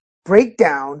that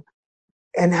breakdown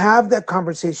and have that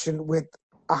conversation with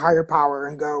a higher power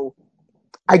and go,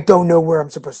 I don't know where I'm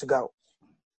supposed to go.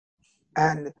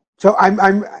 And so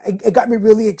it got me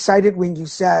really excited when you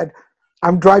said,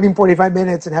 I'm driving 45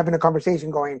 minutes and having a conversation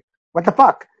going, what the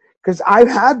fuck? Because I've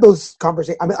had those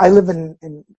conversations. I mean, I live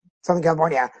in Southern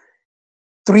California.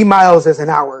 3 miles is an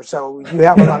hour. So you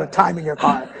have a lot of time in your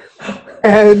car.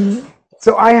 And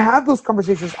so I have those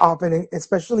conversations often,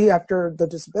 especially after the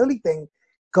disability thing,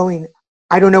 going,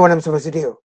 I don't know what I'm supposed to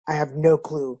do. I have no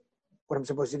clue what I'm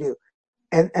supposed to do.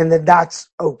 And then that's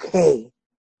okay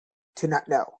to not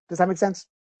know. Does that make sense?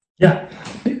 Yeah.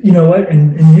 You know what?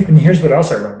 And here's what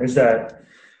else I learned is that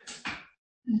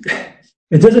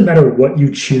it doesn't matter what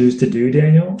you choose to do,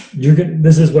 Daniel.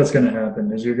 This is what's going to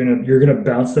happen is you're going to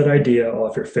bounce that idea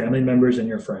off your family members and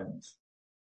your friends.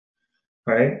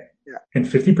 Right? Yeah. And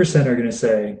 50% are going to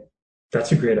say,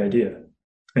 that's a great idea.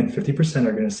 And 50%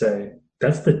 are going to say,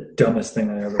 that's the dumbest thing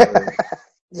I ever heard.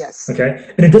 Yes.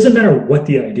 Okay. And it doesn't matter what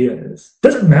the idea is. It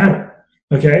doesn't matter.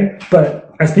 Okay.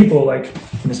 But as people, like,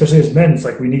 and especially as men, it's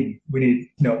like we need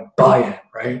buy-in,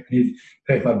 right?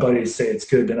 If my buddies say it's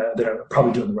good, then I'm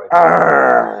probably doing the right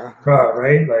thing.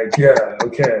 Right? Like, yeah,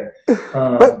 okay.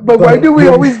 But why do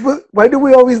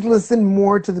we always listen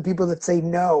more to the people that say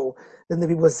no than the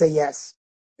people that say yes?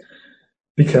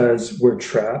 Because we're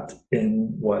trapped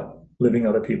in living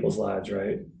other people's lives,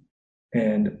 right?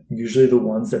 And usually the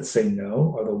ones that say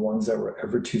no are the ones that were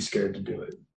ever too scared to do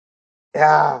it.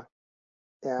 Yeah.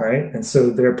 Yeah. Right. And so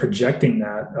they're projecting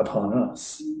that upon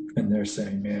us. And they're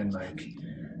saying, man, like,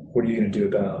 what are you going to do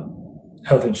about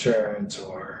health insurance?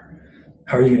 Or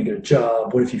how are you going to get a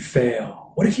job? What if you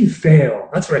fail? What if you fail?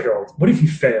 That's what I hear. What if you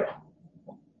fail?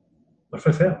 What if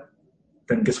I fail?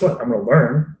 Then guess what? I'm going to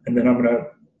learn, and then I'm going to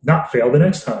not fail the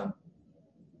next time.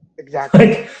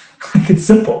 Exactly. Like, it's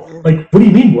simple. Like, what do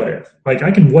you mean what if? Like,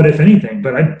 I can what if anything,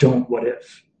 but I don't what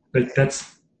if. Like,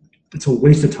 it's a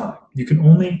waste of time. You can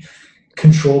only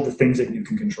control the things that you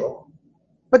can control.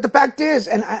 But the fact is,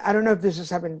 and I don't know if this has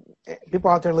happened,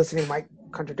 people out there listening might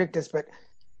contradict this, but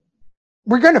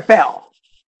we're going to fail.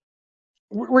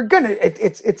 We're going to,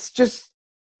 it's just,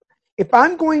 if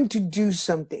I'm going to do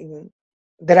something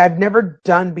that I've never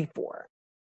done before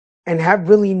and have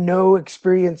really no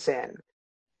experience in,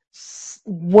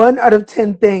 1 out of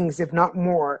 10 things, if not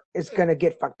more, is going to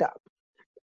get fucked up.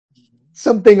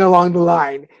 Something along the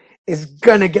line is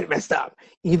going to get messed up.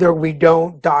 Either we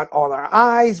don't dot all our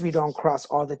I's, we don't cross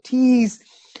all the T's,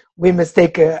 we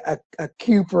mistake a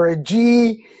Q for a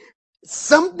G.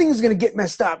 Something's going to get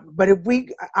messed up. But if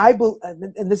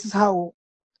and this is how,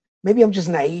 maybe I'm just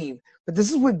naive, but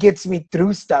this is what gets me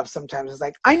through stuff sometimes. It's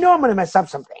like, I know I'm going to mess up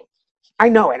something. I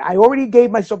know it. I already gave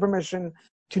myself permission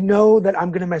to know that I'm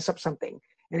going to mess up something.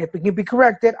 And if it can be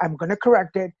corrected, I'm going to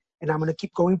correct it, and I'm going to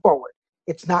keep going forward.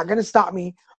 It's not going to stop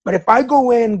me. But if I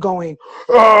go in going,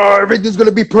 oh, everything's going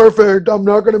to be perfect, I'm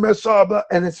not going to mess up,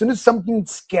 and as soon as something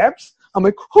skips, I'm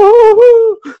like,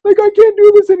 oh, like I can't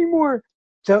do this anymore.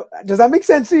 So does that make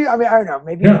sense to you? I mean, I don't know.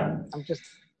 Maybe I'm just...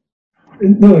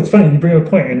 No, it's funny. You bring up a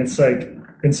point, and it's like,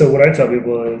 and so what I tell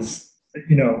people is,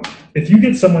 if you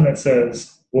get someone that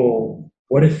says, well,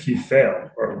 what if you fail,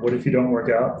 or what if you don't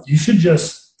work out? You should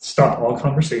just stop all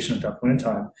conversation at that point in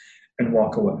time and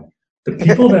walk away. The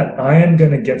people that I am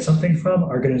going to get something from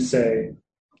are going to say,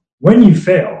 when you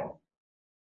fail,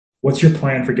 what's your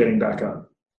plan for getting back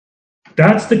up?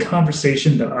 That's the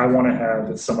conversation that I want to have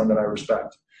with someone that I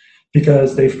respect,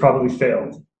 because they've probably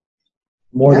failed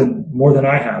more than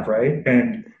I have, right?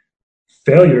 And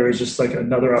failure is just like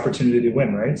another opportunity to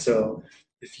win, right? So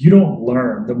if you don't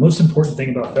learn, the most important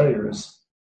thing about failure is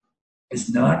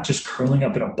not just curling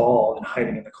up in a ball and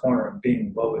hiding in the corner and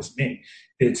being woe is me.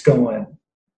 It's going,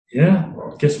 yeah,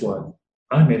 guess what?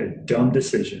 I made a dumb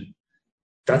decision.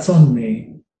 That's on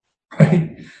me,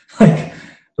 right? Like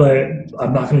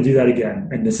I'm not going to do that again.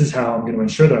 And this is how I'm going to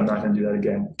ensure that I'm not going to do that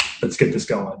again. Let's get this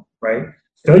going, right?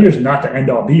 Failure is not the end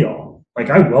all be all. Like,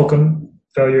 I welcome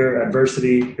failure,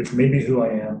 adversity. It's made me who I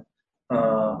am.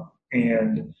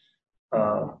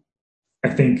 I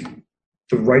think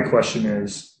the right question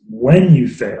is, when you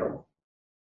fail,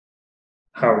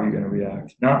 how are you going to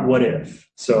react? Not what if.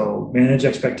 So manage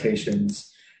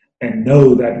expectations and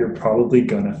know that you're probably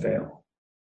going to fail.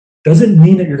 Doesn't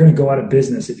mean that you're going to go out of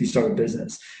business if you start a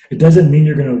business. It doesn't mean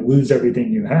you're going to lose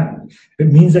everything you have.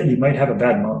 It means that you might have a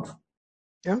bad month.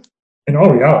 Yeah. In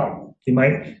all reality, you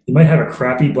might have a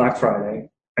crappy Black Friday,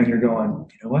 and you're going,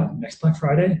 you know what? Next Black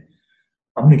Friday,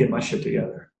 I'm going to get my shit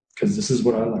together, because this is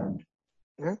what I learned.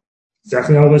 Yeah.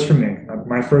 Exactly how it was for me.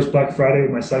 My first Black Friday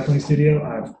with my cycling studio,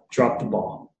 I've dropped the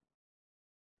ball.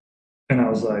 And I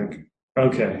was like,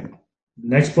 okay,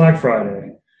 next Black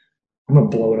Friday, I'm going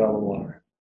to blow it out of the water.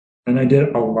 And I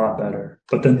did a lot better.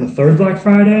 But then the third Black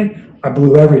Friday, I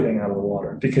blew everything out of the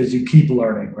water, because you keep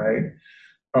learning, right?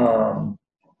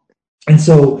 And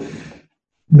so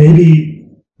maybe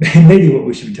what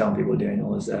we should be telling people,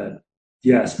 Daniel, is that,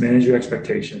 yes, manage your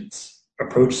expectations.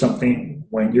 Approach something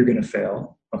when you're going to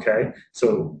fail. Okay,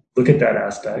 so look at that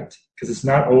aspect, because it's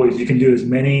not always, you can do as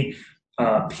many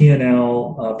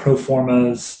P&L pro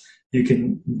formas, you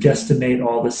can guesstimate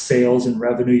all the sales and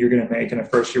revenue you're going to make in a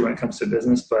first year when it comes to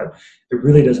business, but it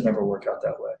really doesn't ever work out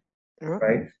that way,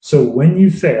 right? So when you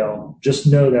fail, just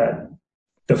know that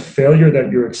the failure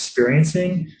that you're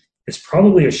experiencing is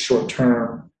probably a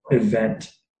short-term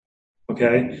event,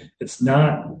 okay? It's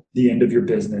not the end of your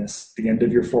business, the end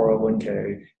of your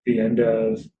 401k, the end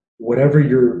of whatever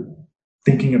you're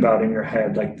thinking about in your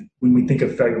head. Like, when we think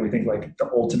of failure, we think like the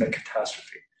ultimate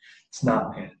catastrophe. It's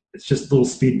not, man. It's just little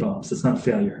speed bumps. It's not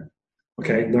failure.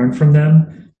 Okay, learn from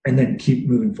them and then keep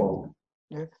moving forward.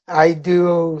 I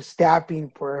do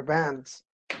staffing for events,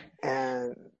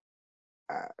 and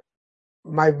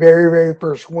my very, very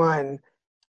first one,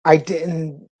 I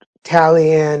didn't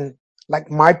tally in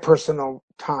like my personal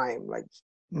time, like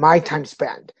my time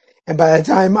spent. And by the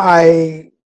time I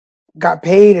got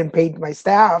paid and paid my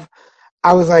staff,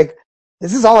 I was like,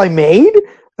 this is all I made?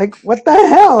 Like, what the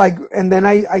hell? Like, and then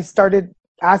I started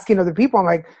asking other people, I'm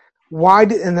like, why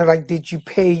did, and they're like, did you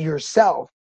pay yourself?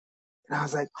 And I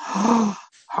was like, oh,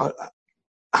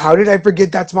 how did I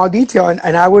forget that small detail?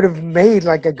 And I would have made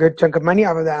like a good chunk of money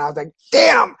out of that. I was like,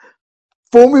 damn,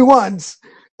 fool me once.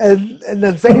 And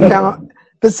the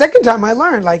second time I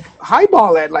learned, like,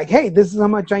 highball it, like, hey, this is how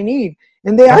much I need.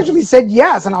 And they actually said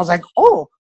yes. And I was like, oh,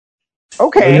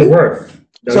 okay. Know your worth.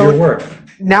 Know your worth.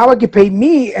 Now I could pay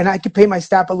me, and I could pay my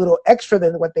staff a little extra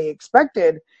than what they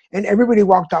expected. and everybody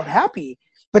walked out happy.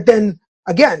 But then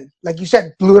again, like you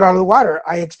said, blew it out of the water.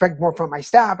 I expect more from my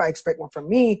staff. I expect more from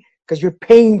me because you're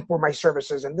paying for my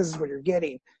services, and this is what you're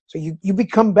getting. So you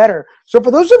become better. So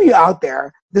for those of you out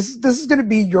there, this is going to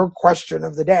be your question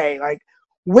of the day. Like,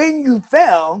 when you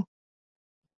fail,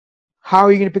 how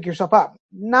are you going to pick yourself up?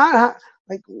 Not how,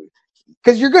 like,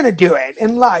 because you're going to do it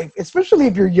in life, especially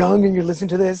if you're young and you're listening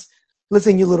to this.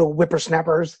 Listen, you little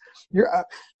whippersnappers,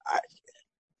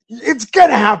 it's going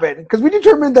to happen, because we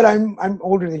determined that I'm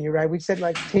older than you, right? We said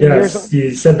like 10 years. Yes,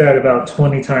 you said that about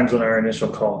 20 times on our initial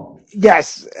call.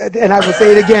 Yes, and I will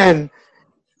say it again.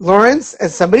 Lorenz,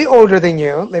 as somebody older than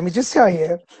you, let me just tell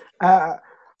you,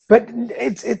 but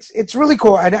it's really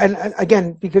cool. And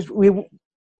again, because we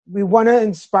want to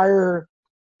inspire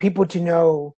people to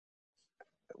know,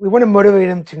 we want to motivate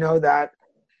them to know that,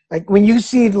 like, when you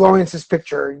see Lorenz's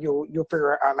picture, you'll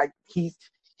figure out, like, he's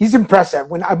impressive.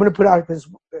 When I'm going to put out his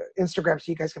Instagram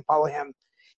so you guys can follow him,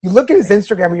 you look at his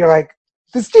Instagram and you're like,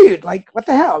 this dude, like, what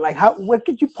the hell? Like, what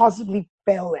could you possibly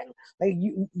fail in? Like,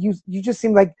 you just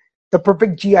seem like the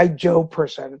perfect G.I. Joe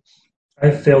person.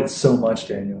 I failed so much,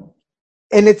 Daniel.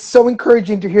 And it's so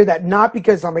encouraging to hear that, not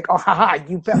because I'm like, oh, haha,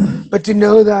 you failed, but to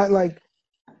know that, like,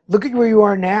 look at where you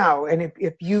are now. And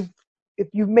if you've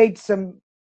made some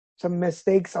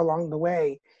mistakes along the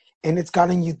way and it's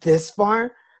gotten you this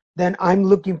far, then I'm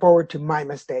looking forward to my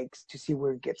mistakes to see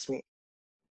where it gets me.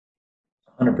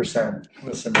 100%.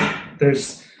 Listen,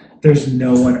 there's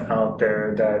no one out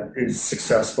there that is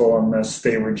successful unless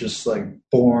they were just like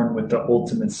born with the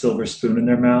ultimate silver spoon in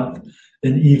their mouth.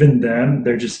 And even them,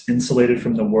 they're just insulated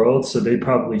from the world. So they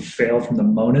probably fail from the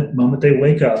moment they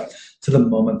wake up to the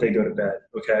moment they go to bed.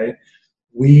 Okay.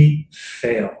 We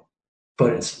fail,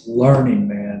 but it's learning,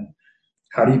 man.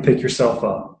 How do you pick yourself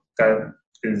up? That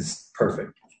is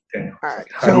perfect, Daniel. All right.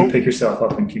 How do you pick yourself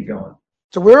up and keep going?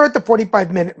 So we're at the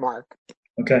 45-minute mark.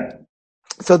 Okay.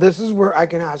 So this is where I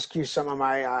can ask you some of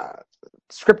my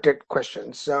scripted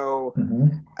questions. So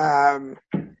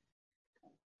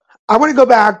I want to go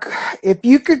back. If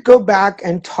you could go back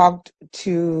and talk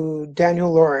to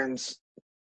Daniel Lorenz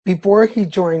before he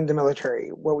joined the military,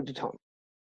 what would you tell him?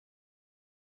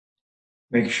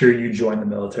 Make sure you join the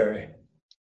military.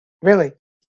 Really?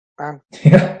 Wow.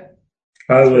 Yeah.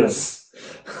 I was,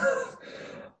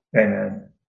 hey man,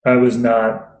 I was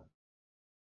not.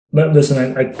 But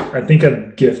listen, I think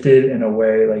I'm gifted in a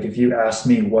way. Like, if you ask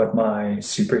me what my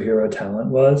superhero talent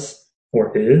was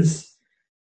or is,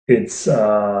 it's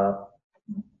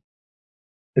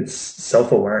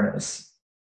self-awareness.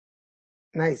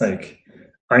 Nice. Like,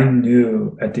 I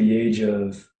knew at the age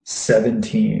of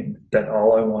 17 that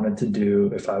all I wanted to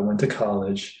do if I went to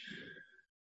college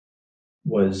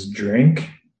was drink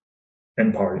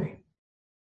and party.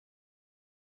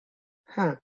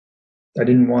 Huh. I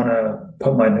didn't want to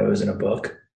put my nose in a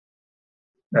book.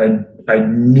 I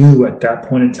knew at that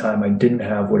point in time I didn't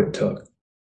have what it took.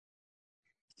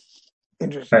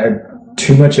 Interesting. I had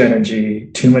too much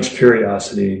energy, too much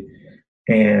curiosity,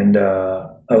 and I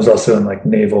was also in like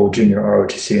naval junior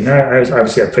ROTC, and I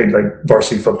played like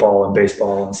varsity football and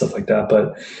baseball and stuff like that.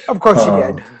 But of course you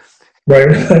did, right?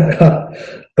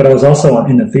 But I was also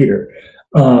in the theater,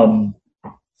 so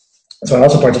I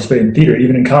also participated in theater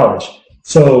even in college.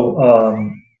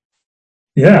 So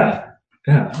yeah.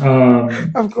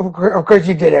 Of course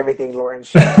you did everything,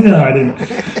 Lorenz. No, I didn't.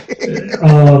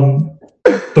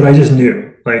 But I just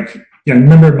knew, like, I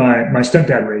remember my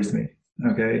stepdad raised me.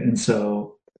 Okay. And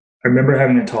so I remember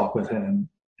having a talk with him,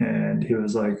 and he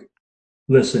was like,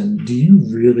 listen, do you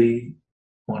really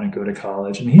want to go to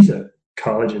college? And he's a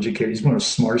college educator. He's one of the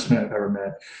smartest men I've ever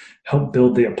met. Helped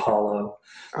build the Apollo.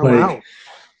 Oh, wow.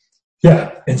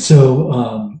 Yeah. And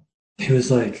so he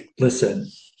was like, listen,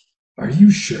 are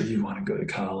you sure you want to go to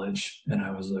college? And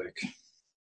I was like,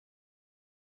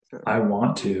 I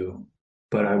want to,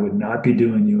 but I would not be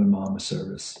doing you and mom a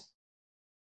service.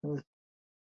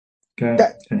 Okay.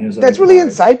 And he was like, that's really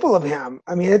insightful of him.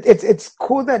 I mean, it's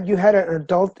cool that you had an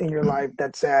adult in your life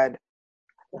that said,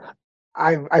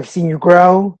 I've seen you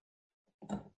grow.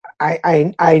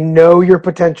 I know your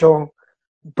potential,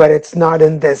 but it's not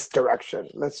in this direction.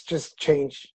 Let's just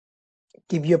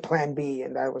give you a plan B.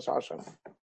 And that was awesome.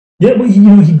 Yeah, well,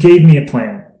 he gave me a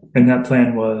plan. And that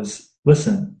plan was,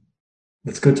 listen,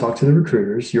 let's go talk to the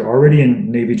recruiters. You're already in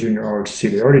Navy Junior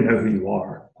ROTC. They already know who you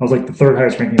are. I was like the third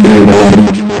highest ranking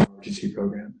ROTC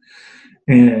program.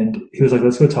 And he was like,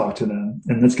 let's go talk to them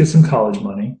and let's get some college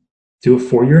money, do a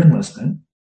 4-year enlistment.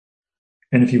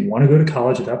 And if you want to go to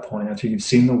college at that point, after you've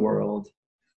seen the world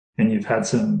and you've had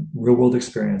some real world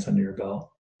experience under your belt,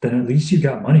 then at least you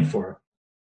got money for it.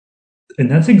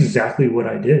 And that's exactly what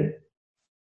I did.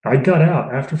 I got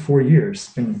out after 4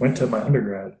 years and went to my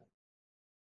undergrad,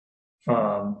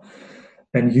 um,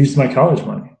 and used my college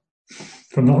money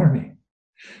from the Army.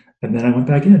 And then I went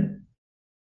back in.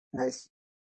 Nice.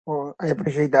 Well, I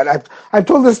appreciate that. I've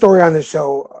told this story on the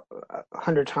show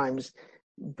 100 times,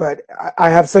 but I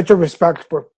have such a respect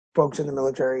for folks in the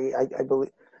military. I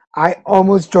believe I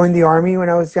almost joined the Army when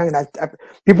I was young, and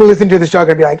people listening to the show are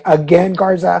gonna be like, "Again,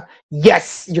 Garza?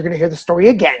 Yes, you're gonna hear the story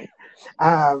again."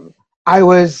 Um, I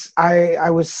was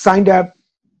signed up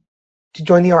to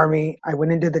join the Army. I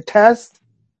went into the test,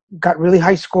 got really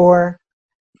high score.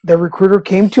 The recruiter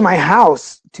came to my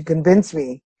house to convince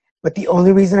me, but the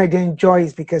only reason I didn't join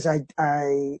is because I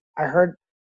heard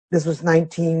this was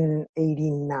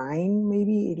 1989,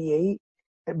 maybe 88,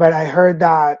 but I heard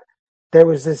that there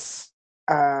was this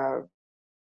that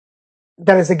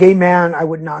as a gay man I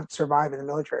would not survive in the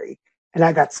military, and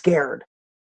I got scared,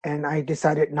 and I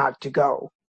decided not to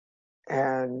go,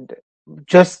 and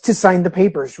just to sign the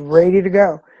papers, ready to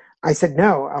go. I said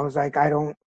no. I was like, I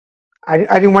didn't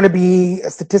want to be a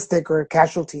statistic or a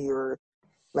casualty or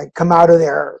like come out of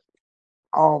there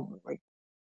all like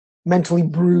mentally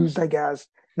bruised, I guess.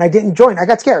 And I didn't join. I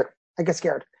got scared.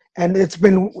 And it's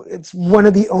one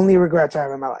of the only regrets I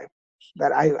have in my life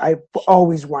that I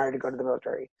always wanted to go to the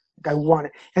military. Like I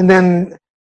wanted. And then,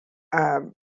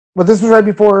 well, this was right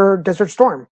before Desert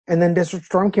Storm. And then Desert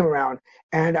Storm came around.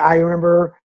 And I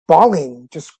remember bawling,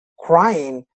 just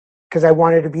crying because I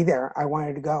wanted to be there. I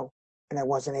wanted to go. And I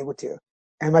wasn't able to.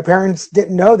 And my parents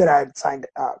didn't know that I had signed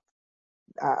up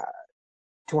uh,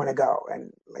 to want to go.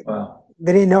 And like, Wow.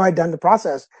 they didn't know I'd done the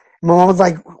process. My mom was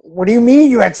like, "What do you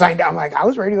mean you had signed up?" I'm like, "I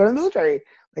was ready to go to the military.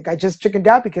 Like, I just chickened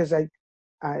out because I'm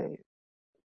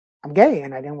gay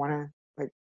and I didn't want to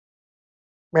like."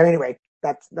 But anyway,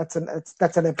 that's an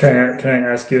episode. Can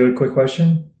I ask you a quick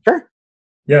question? Sure.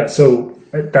 Yeah. So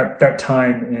at that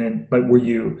time, and like, were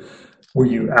you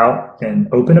out and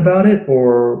open about it,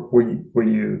 or were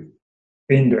you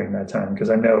in during that time? Because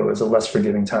I know it was a less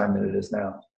forgiving time than it is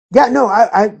now. Yeah. No,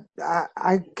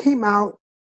 I came out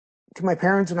to my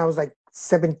parents when I was like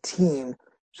 17.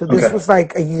 So this Okay, was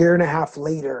like a year and a half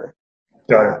later,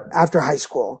 got it. after high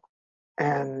school,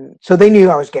 and so they knew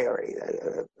I was gay already.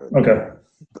 Okay,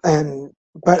 And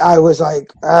but I was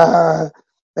like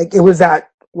it was that,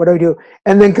 what do I do?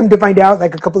 And then come to find out,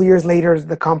 like a couple of years later,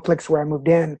 the complex where I moved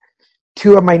in,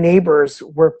 two of my neighbors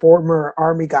were former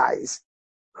Army guys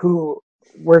who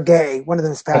were gay. One of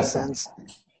them's passed since,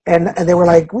 and they were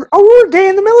like, "Oh, we were gay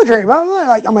in the military." Blah, blah, blah.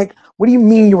 Like, I'm like, "What do you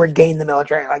mean you were gay in the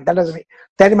military? Like that doesn't mean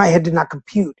that in my head did not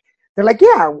compute." They're like,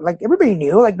 "Yeah, like everybody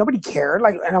knew, like nobody cared."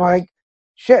 Like, and I'm like,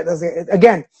 "Shit."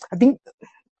 Again, I think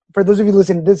for those of you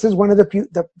listening, this is one of the few.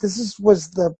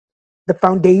 Was the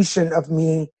foundation of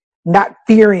me not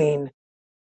fearing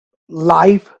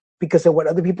life because of what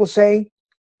other people say.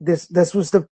 This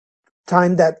was the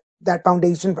time that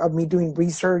foundation of me doing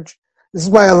research. This is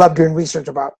why I love doing research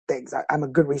about things. I'm a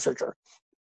good researcher.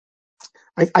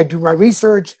 I do my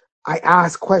research. I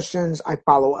ask questions. I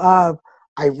follow up.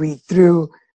 I read through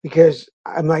because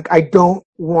I'm like, I don't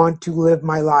want to live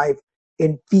my life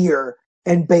in fear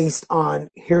and based on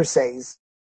hearsays,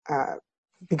 uh,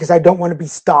 because I don't want to be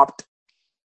stopped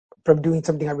from doing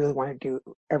something I really want to do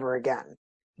ever again.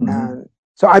 hmm And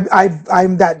so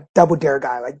I'm that double dare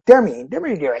guy. Like, dare me to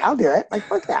do it. I'll do it. Like,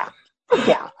 fuck yeah.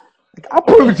 Like, I'll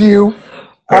prove it to you.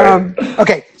 right.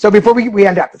 Okay, so before we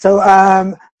end up, so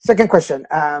second question: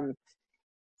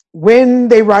 when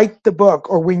they write the book,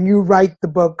 or when you write the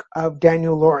book of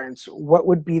Daniel Lorenz, what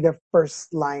would be the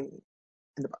first line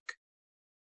in the book?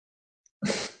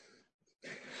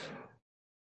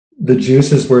 The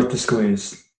juice is worth the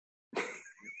squeeze.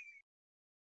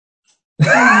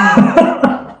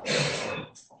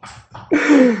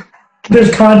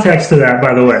 There's context to that,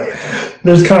 by the way.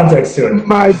 There's context to it.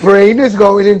 My brain is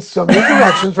going in so many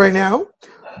directions right now.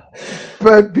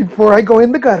 But before I go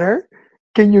in the gutter,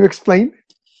 can you explain?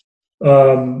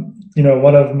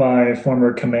 One of my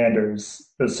former commanders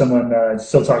is someone that I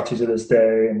still talk to this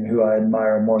day and who I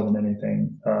admire more than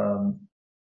anything.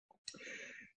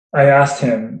 I asked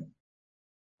him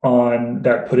on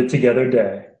that put it together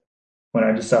day when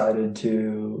I decided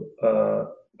to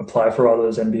apply for all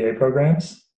those MBA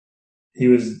programs. He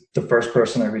was the first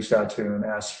person I reached out to and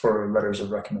asked for letters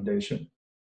of recommendation.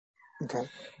 Okay.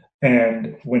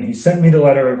 And when he sent me the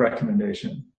letter of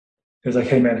recommendation, he was like,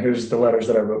 "Hey man, here's the letters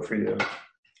that I wrote for you."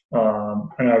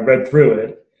 And I read through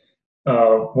it.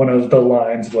 One of the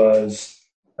lines was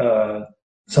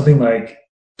something like,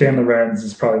 "Dan Lorenz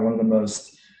is probably one of the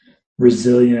most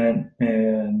resilient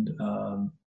and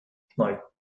like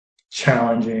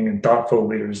challenging and thoughtful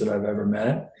leaders that I've ever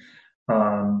met.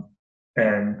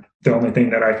 And the only thing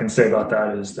that I can say about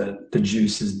that is that the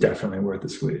juice is definitely worth the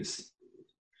squeeze.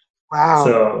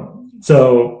 Wow.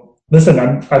 So listen,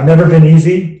 I've never been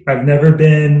easy. I've never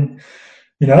been,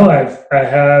 I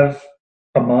have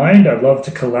a mind. I love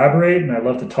to collaborate and I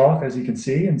love to talk, as you can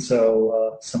see. And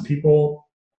so some people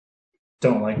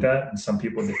don't like that, and some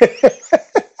people do.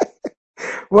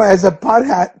 Well, as a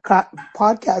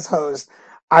podcast host,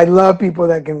 I love people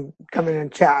that can come in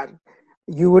and chat.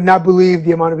 You would not believe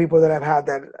the amount of people that I've had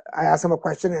that I ask them a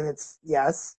question and it's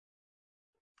yes.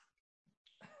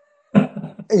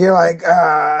 You're like,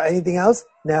 anything else?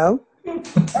 No.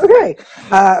 Okay.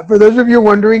 For those of you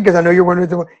wondering, because I know you're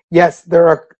wondering, yes, there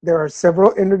are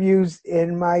several interviews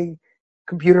in my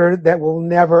computer that will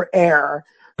never air.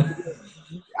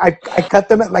 I cut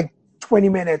them at like 20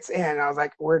 minutes in. I was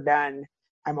like, we're done.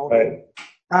 I'm over.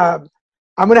 Right.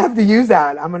 I'm gonna have to use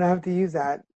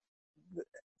that.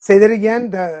 Say that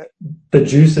again. The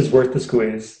juice is worth the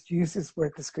squeeze. Juice is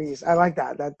worth the squeeze. I like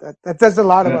that. That says a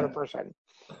lot about a person.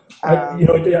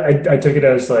 I took it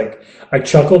as like I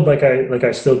chuckled like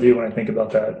I still do when I think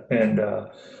about that, and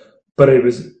but it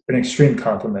was an extreme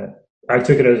compliment. I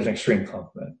took it as an extreme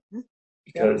compliment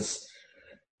because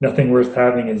nothing worth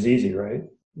having is easy, right?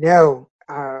 No,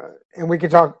 and we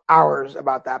could talk hours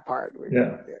about that part.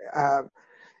 Yeah.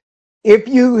 If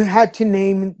you had to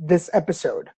name this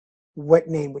episode, what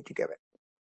name would you give it?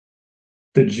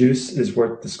 The juice is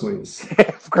worth the squeeze.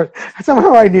 Of course.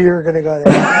 Somehow I knew you were going to go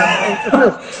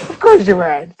there. Of course you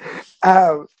would.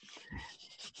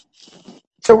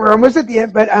 So we're almost at the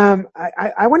end, but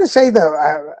I want to say though,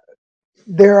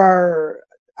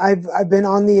 I've been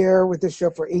on the air with this show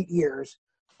for 8 years.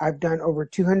 I've done over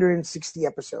 260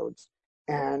 episodes,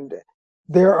 and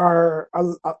there are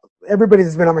everybody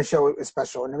that's been on my show is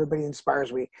special, and everybody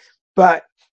inspires me. But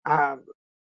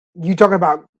you talking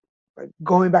about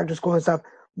going back to school and stuff.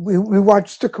 We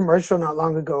watched a commercial not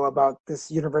long ago about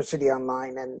this university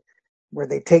online, and where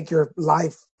they take your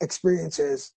life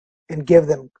experiences and give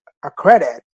them a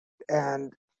credit.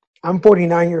 And I'm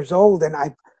 49 years old, and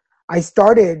I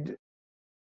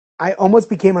almost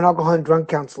became an alcohol and drug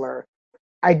counselor.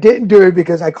 I didn't do it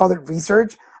because I called it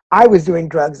research. I was doing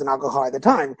drugs and alcohol at the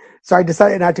time, so I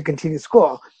decided not to continue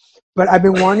school. But I've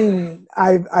been wanting.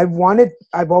 I've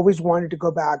always wanted to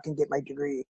go back and get my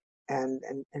degree and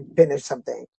finish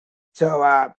something.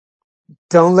 So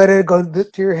don't let it go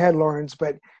to your head, Lorenz.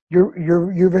 But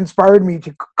you've inspired me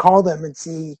to call them and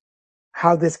see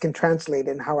how this can translate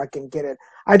and how I can get it.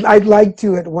 I'd like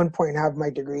to at one point have my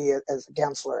degree as a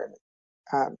counselor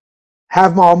and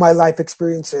have all my life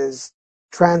experiences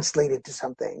translated to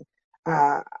something.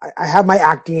 I have my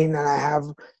acting and I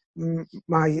have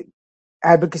my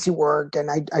advocacy work, and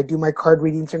I do my card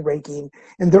readings and raking,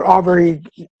 and they're all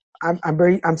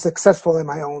I'm successful in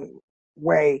my own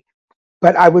way,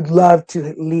 but I would love to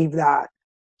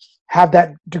have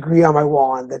that degree on my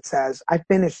wall and that says I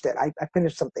finished it. I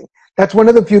finished something. That's one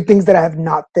of the few things that I have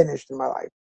not finished in my life,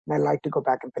 and I like to go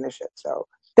back and finish it. So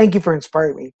thank you for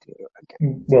inspiring me to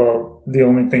again. Well, the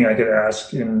only thing I could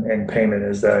ask in payment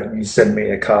is that you send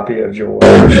me a copy of your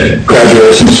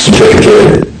graduation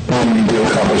certificate when you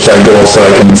accomplish that goal so I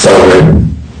can celebrate.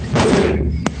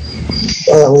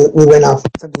 We went off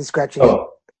something scratching.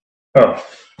 Oh.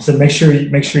 So make sure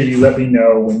you let me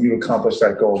know when you accomplish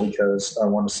that goal, because I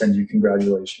want to send you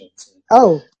congratulations.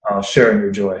 Oh. I'll share in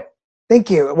your joy. Thank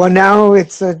you. Well, now you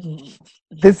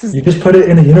just put it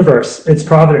in the universe. It's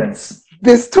providence.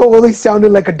 This totally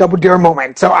sounded like a double dare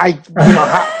moment. So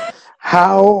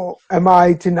how am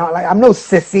I to not like? I'm no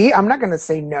sissy. I'm not going to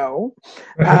say no.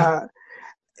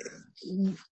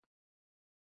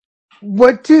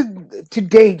 What to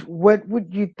date? What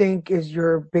would you think is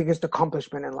your biggest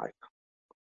accomplishment in life?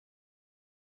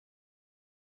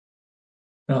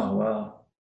 Oh wow,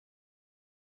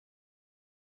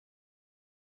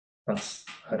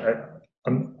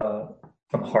 I'm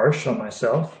harsh on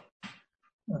myself.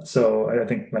 So I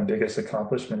think my biggest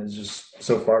accomplishment is just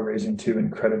so far raising two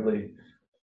incredibly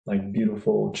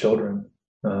beautiful children.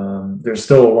 There's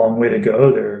still a long way to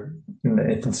go. They're in the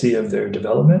infancy of their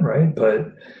development, right?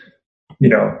 But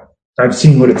I've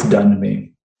seen what it's done to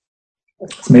me.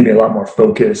 It's made me a lot more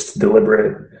focused,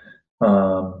 deliberate,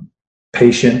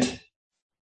 patient.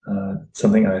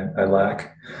 Something I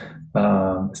lack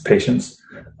is patience.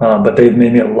 But they've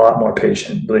made me a lot more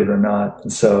patient, believe it or not.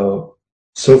 And so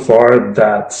far,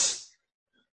 that's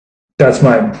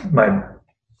my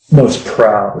most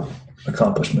proud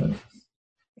accomplishment.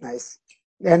 Nice.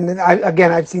 And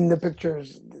I've seen the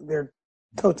pictures. They're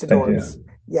totes adorable.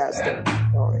 Yes.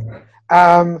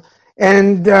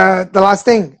 And the last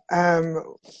thing,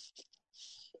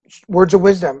 words of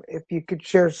wisdom. If you could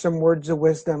share some words of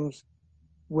wisdoms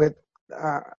with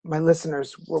my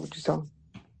listeners, what would you tell them?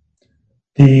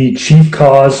 The chief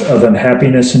cause of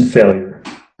unhappiness and failure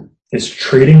is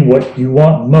trading what you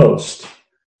want most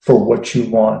for what you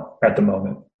want at the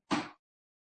moment.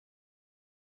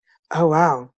 Oh,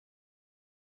 wow.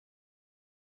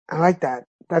 I like that.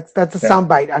 That's a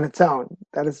soundbite on its own.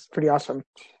 That is pretty awesome.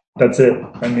 That's it.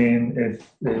 I mean,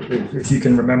 if you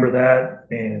can remember that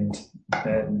and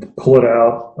pull it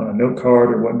out on a note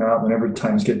card or whatnot, whenever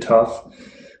times get tough,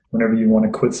 whenever you want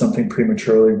to quit something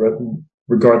prematurely,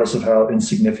 regardless of how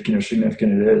insignificant or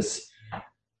significant it is,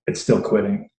 it's still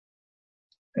quitting.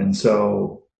 And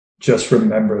so just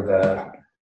remember that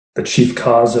the chief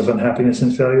cause of unhappiness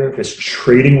and failure is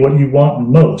trading what you want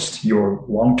most, your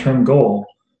long-term goal,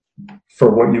 for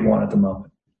what you want at the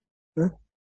moment.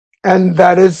 And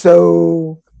that is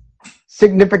so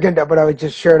significant of what I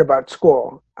just shared about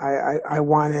school. I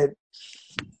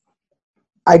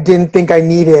didn't think I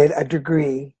needed a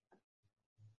degree.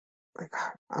 Like,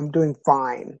 I'm doing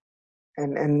fine.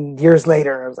 And years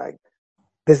later, I was like,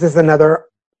 this is another,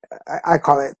 I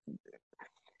call it,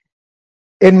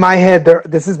 in my head,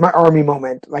 this is my army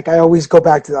moment. Like, I always go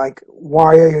back to, like,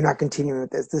 why are you not continuing with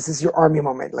this? This is your army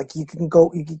moment. Like, you can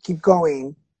keep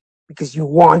going because you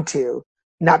want to,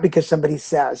 not because somebody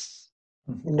says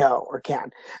no or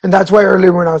can't. And that's why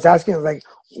earlier when I was asking, I was like,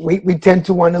 we tend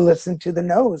to want to listen to the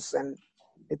no's. And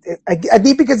I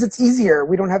think because it's easier.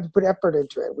 We don't have to put effort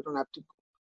into it. We don't have to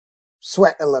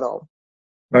sweat a little.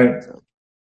 Right.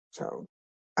 So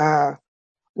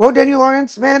well, Daniel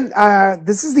Lorenz, man,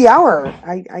 this is the hour.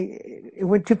 It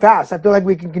went too fast. I feel like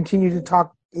we can continue to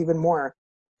talk even more.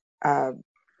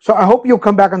 So I hope you'll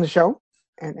come back on the show.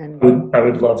 And I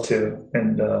would love to.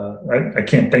 And I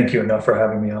can't thank you enough for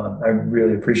having me on. I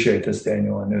really appreciate this,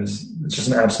 Daniel. And it's just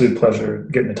an absolute pleasure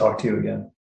getting to talk to you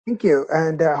again. Thank you.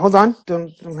 And hold on,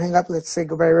 don't hang up. Let's say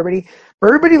goodbye, everybody. For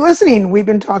everybody listening, we've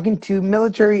been talking to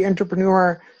military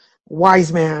entrepreneur,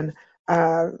 wise man,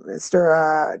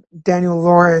 Mr. Daniel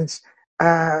Lorenz.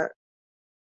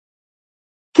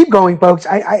 Keep going, folks.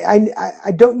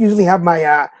 I don't usually have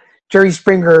my Jerry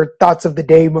Springer thoughts of the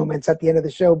day moments at the end of the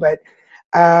show, but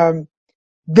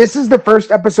this is the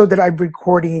first episode that I'm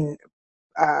recording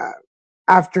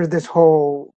after this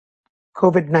whole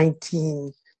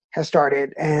COVID-19 has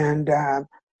started. And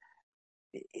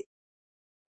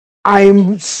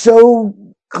I'm so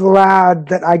glad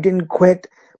that I didn't quit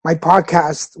my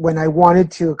podcast when I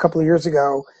wanted to a couple of years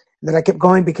ago, that I kept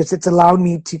going because it's allowed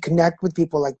me to connect with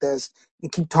people like this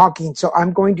and keep talking. So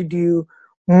I'm going to do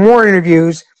more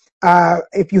interviews.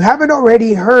 If you haven't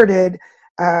already heard it,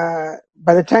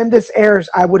 by the time this airs,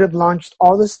 I would have launched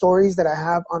all the stories that I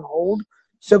have on hold.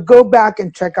 So go back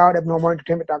and check out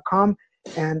abnormalentertainment.com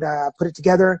and put it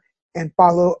together and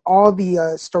follow all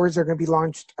the stories that are going to be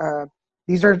launched.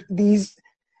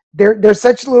 They're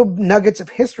such little nuggets of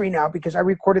history now because I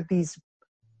recorded these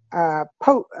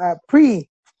pre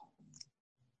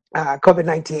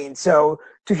COVID-19. So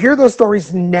to hear those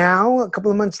stories now, a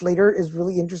couple of months later, is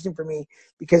really interesting for me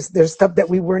because there's stuff that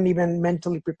we weren't even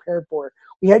mentally prepared for.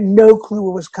 We had no clue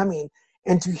what was coming.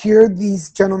 And to hear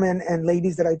these gentlemen and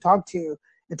ladies that I talked to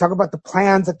and talk about the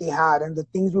plans that they had and the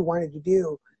things we wanted to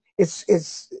do, it's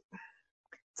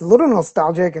a little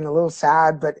nostalgic and a little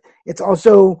sad, but it's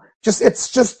also just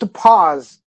a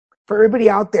pause for everybody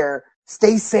out there.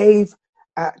 Stay safe,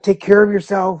 take care of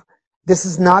yourself. This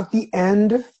is not the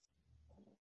end.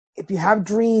 If you have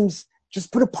dreams,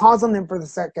 just put a pause on them for the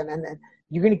second, and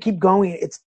you're going to keep going.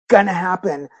 It's going to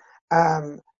happen.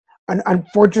 And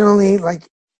unfortunately, like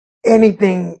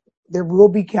anything, there will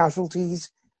be casualties.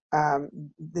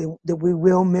 That we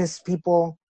will miss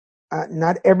people.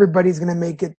 Not everybody's going to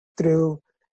make it through,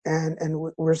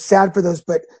 and we're sad for those.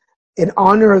 But in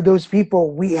honor of those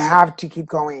people, we have to keep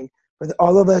going. For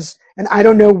all of us, and I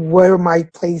don't know where my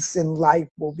place in life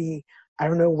will be. I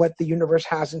don't know what the universe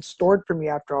has in store for me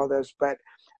after all this, but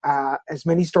as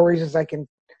many stories as I can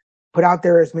put out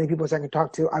there, as many people as I can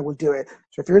talk to, I will do it.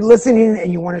 So if you're listening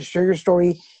and you want to share your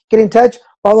story, get in touch.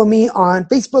 Follow me on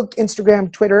Facebook,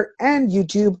 Instagram, Twitter, and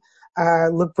YouTube.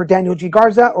 Look for Daniel G.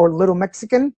 Garza or Little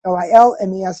Mexican,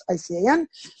 LILMESICAN.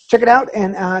 Check it out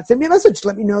and send me a message.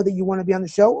 Let me know that you want to be on the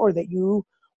show or that you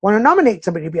want to nominate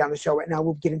somebody to be on the show right now.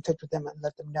 We'll get in touch with them and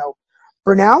let them know.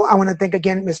 For now, I want to thank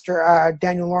again Mr.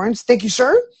 Daniel Lorenz. Thank you,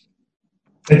 sir.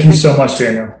 Thank you so much,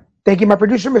 Daniel. Thank you, my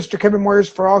producer, Mr. Kevin Moyers,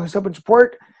 for all his help and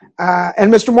support.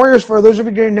 And Mr. Moyers, for those of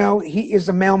you who didn't know, he is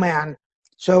a mailman.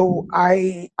 So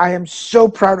I am so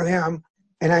proud of him,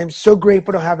 and I am so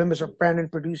grateful to have him as a friend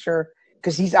and producer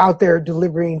because he's out there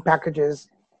delivering packages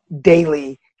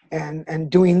daily and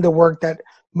doing the work that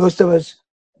most of us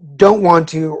don't want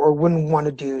to or wouldn't want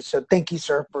to do. So thank you,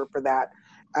 sir, for that.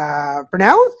 For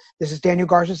now, this is Daniel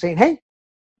Garza saying, hey,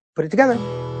 put it together.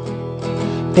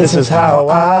 This is how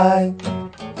I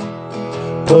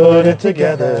put it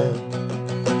together.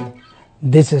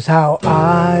 This is how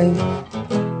I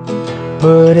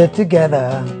put it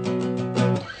together.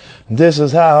 This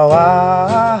is how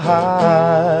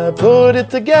I put it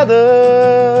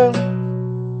together.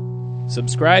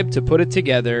 Subscribe to Put It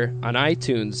Together on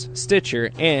iTunes,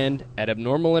 Stitcher, and at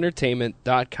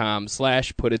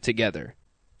abnormalentertainment.com/putittogether.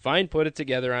 Find Put It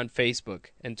Together on Facebook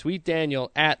and tweet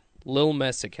Daniel at Lil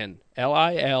Messican,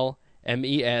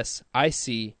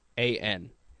 LILMESICAN.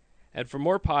 And for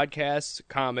more podcasts,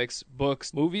 comics,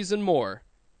 books, movies, and more,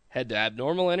 head to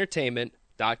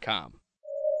abnormalentertainment.com.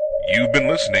 You've been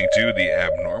listening to the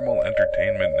Abnormal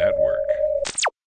Entertainment Network.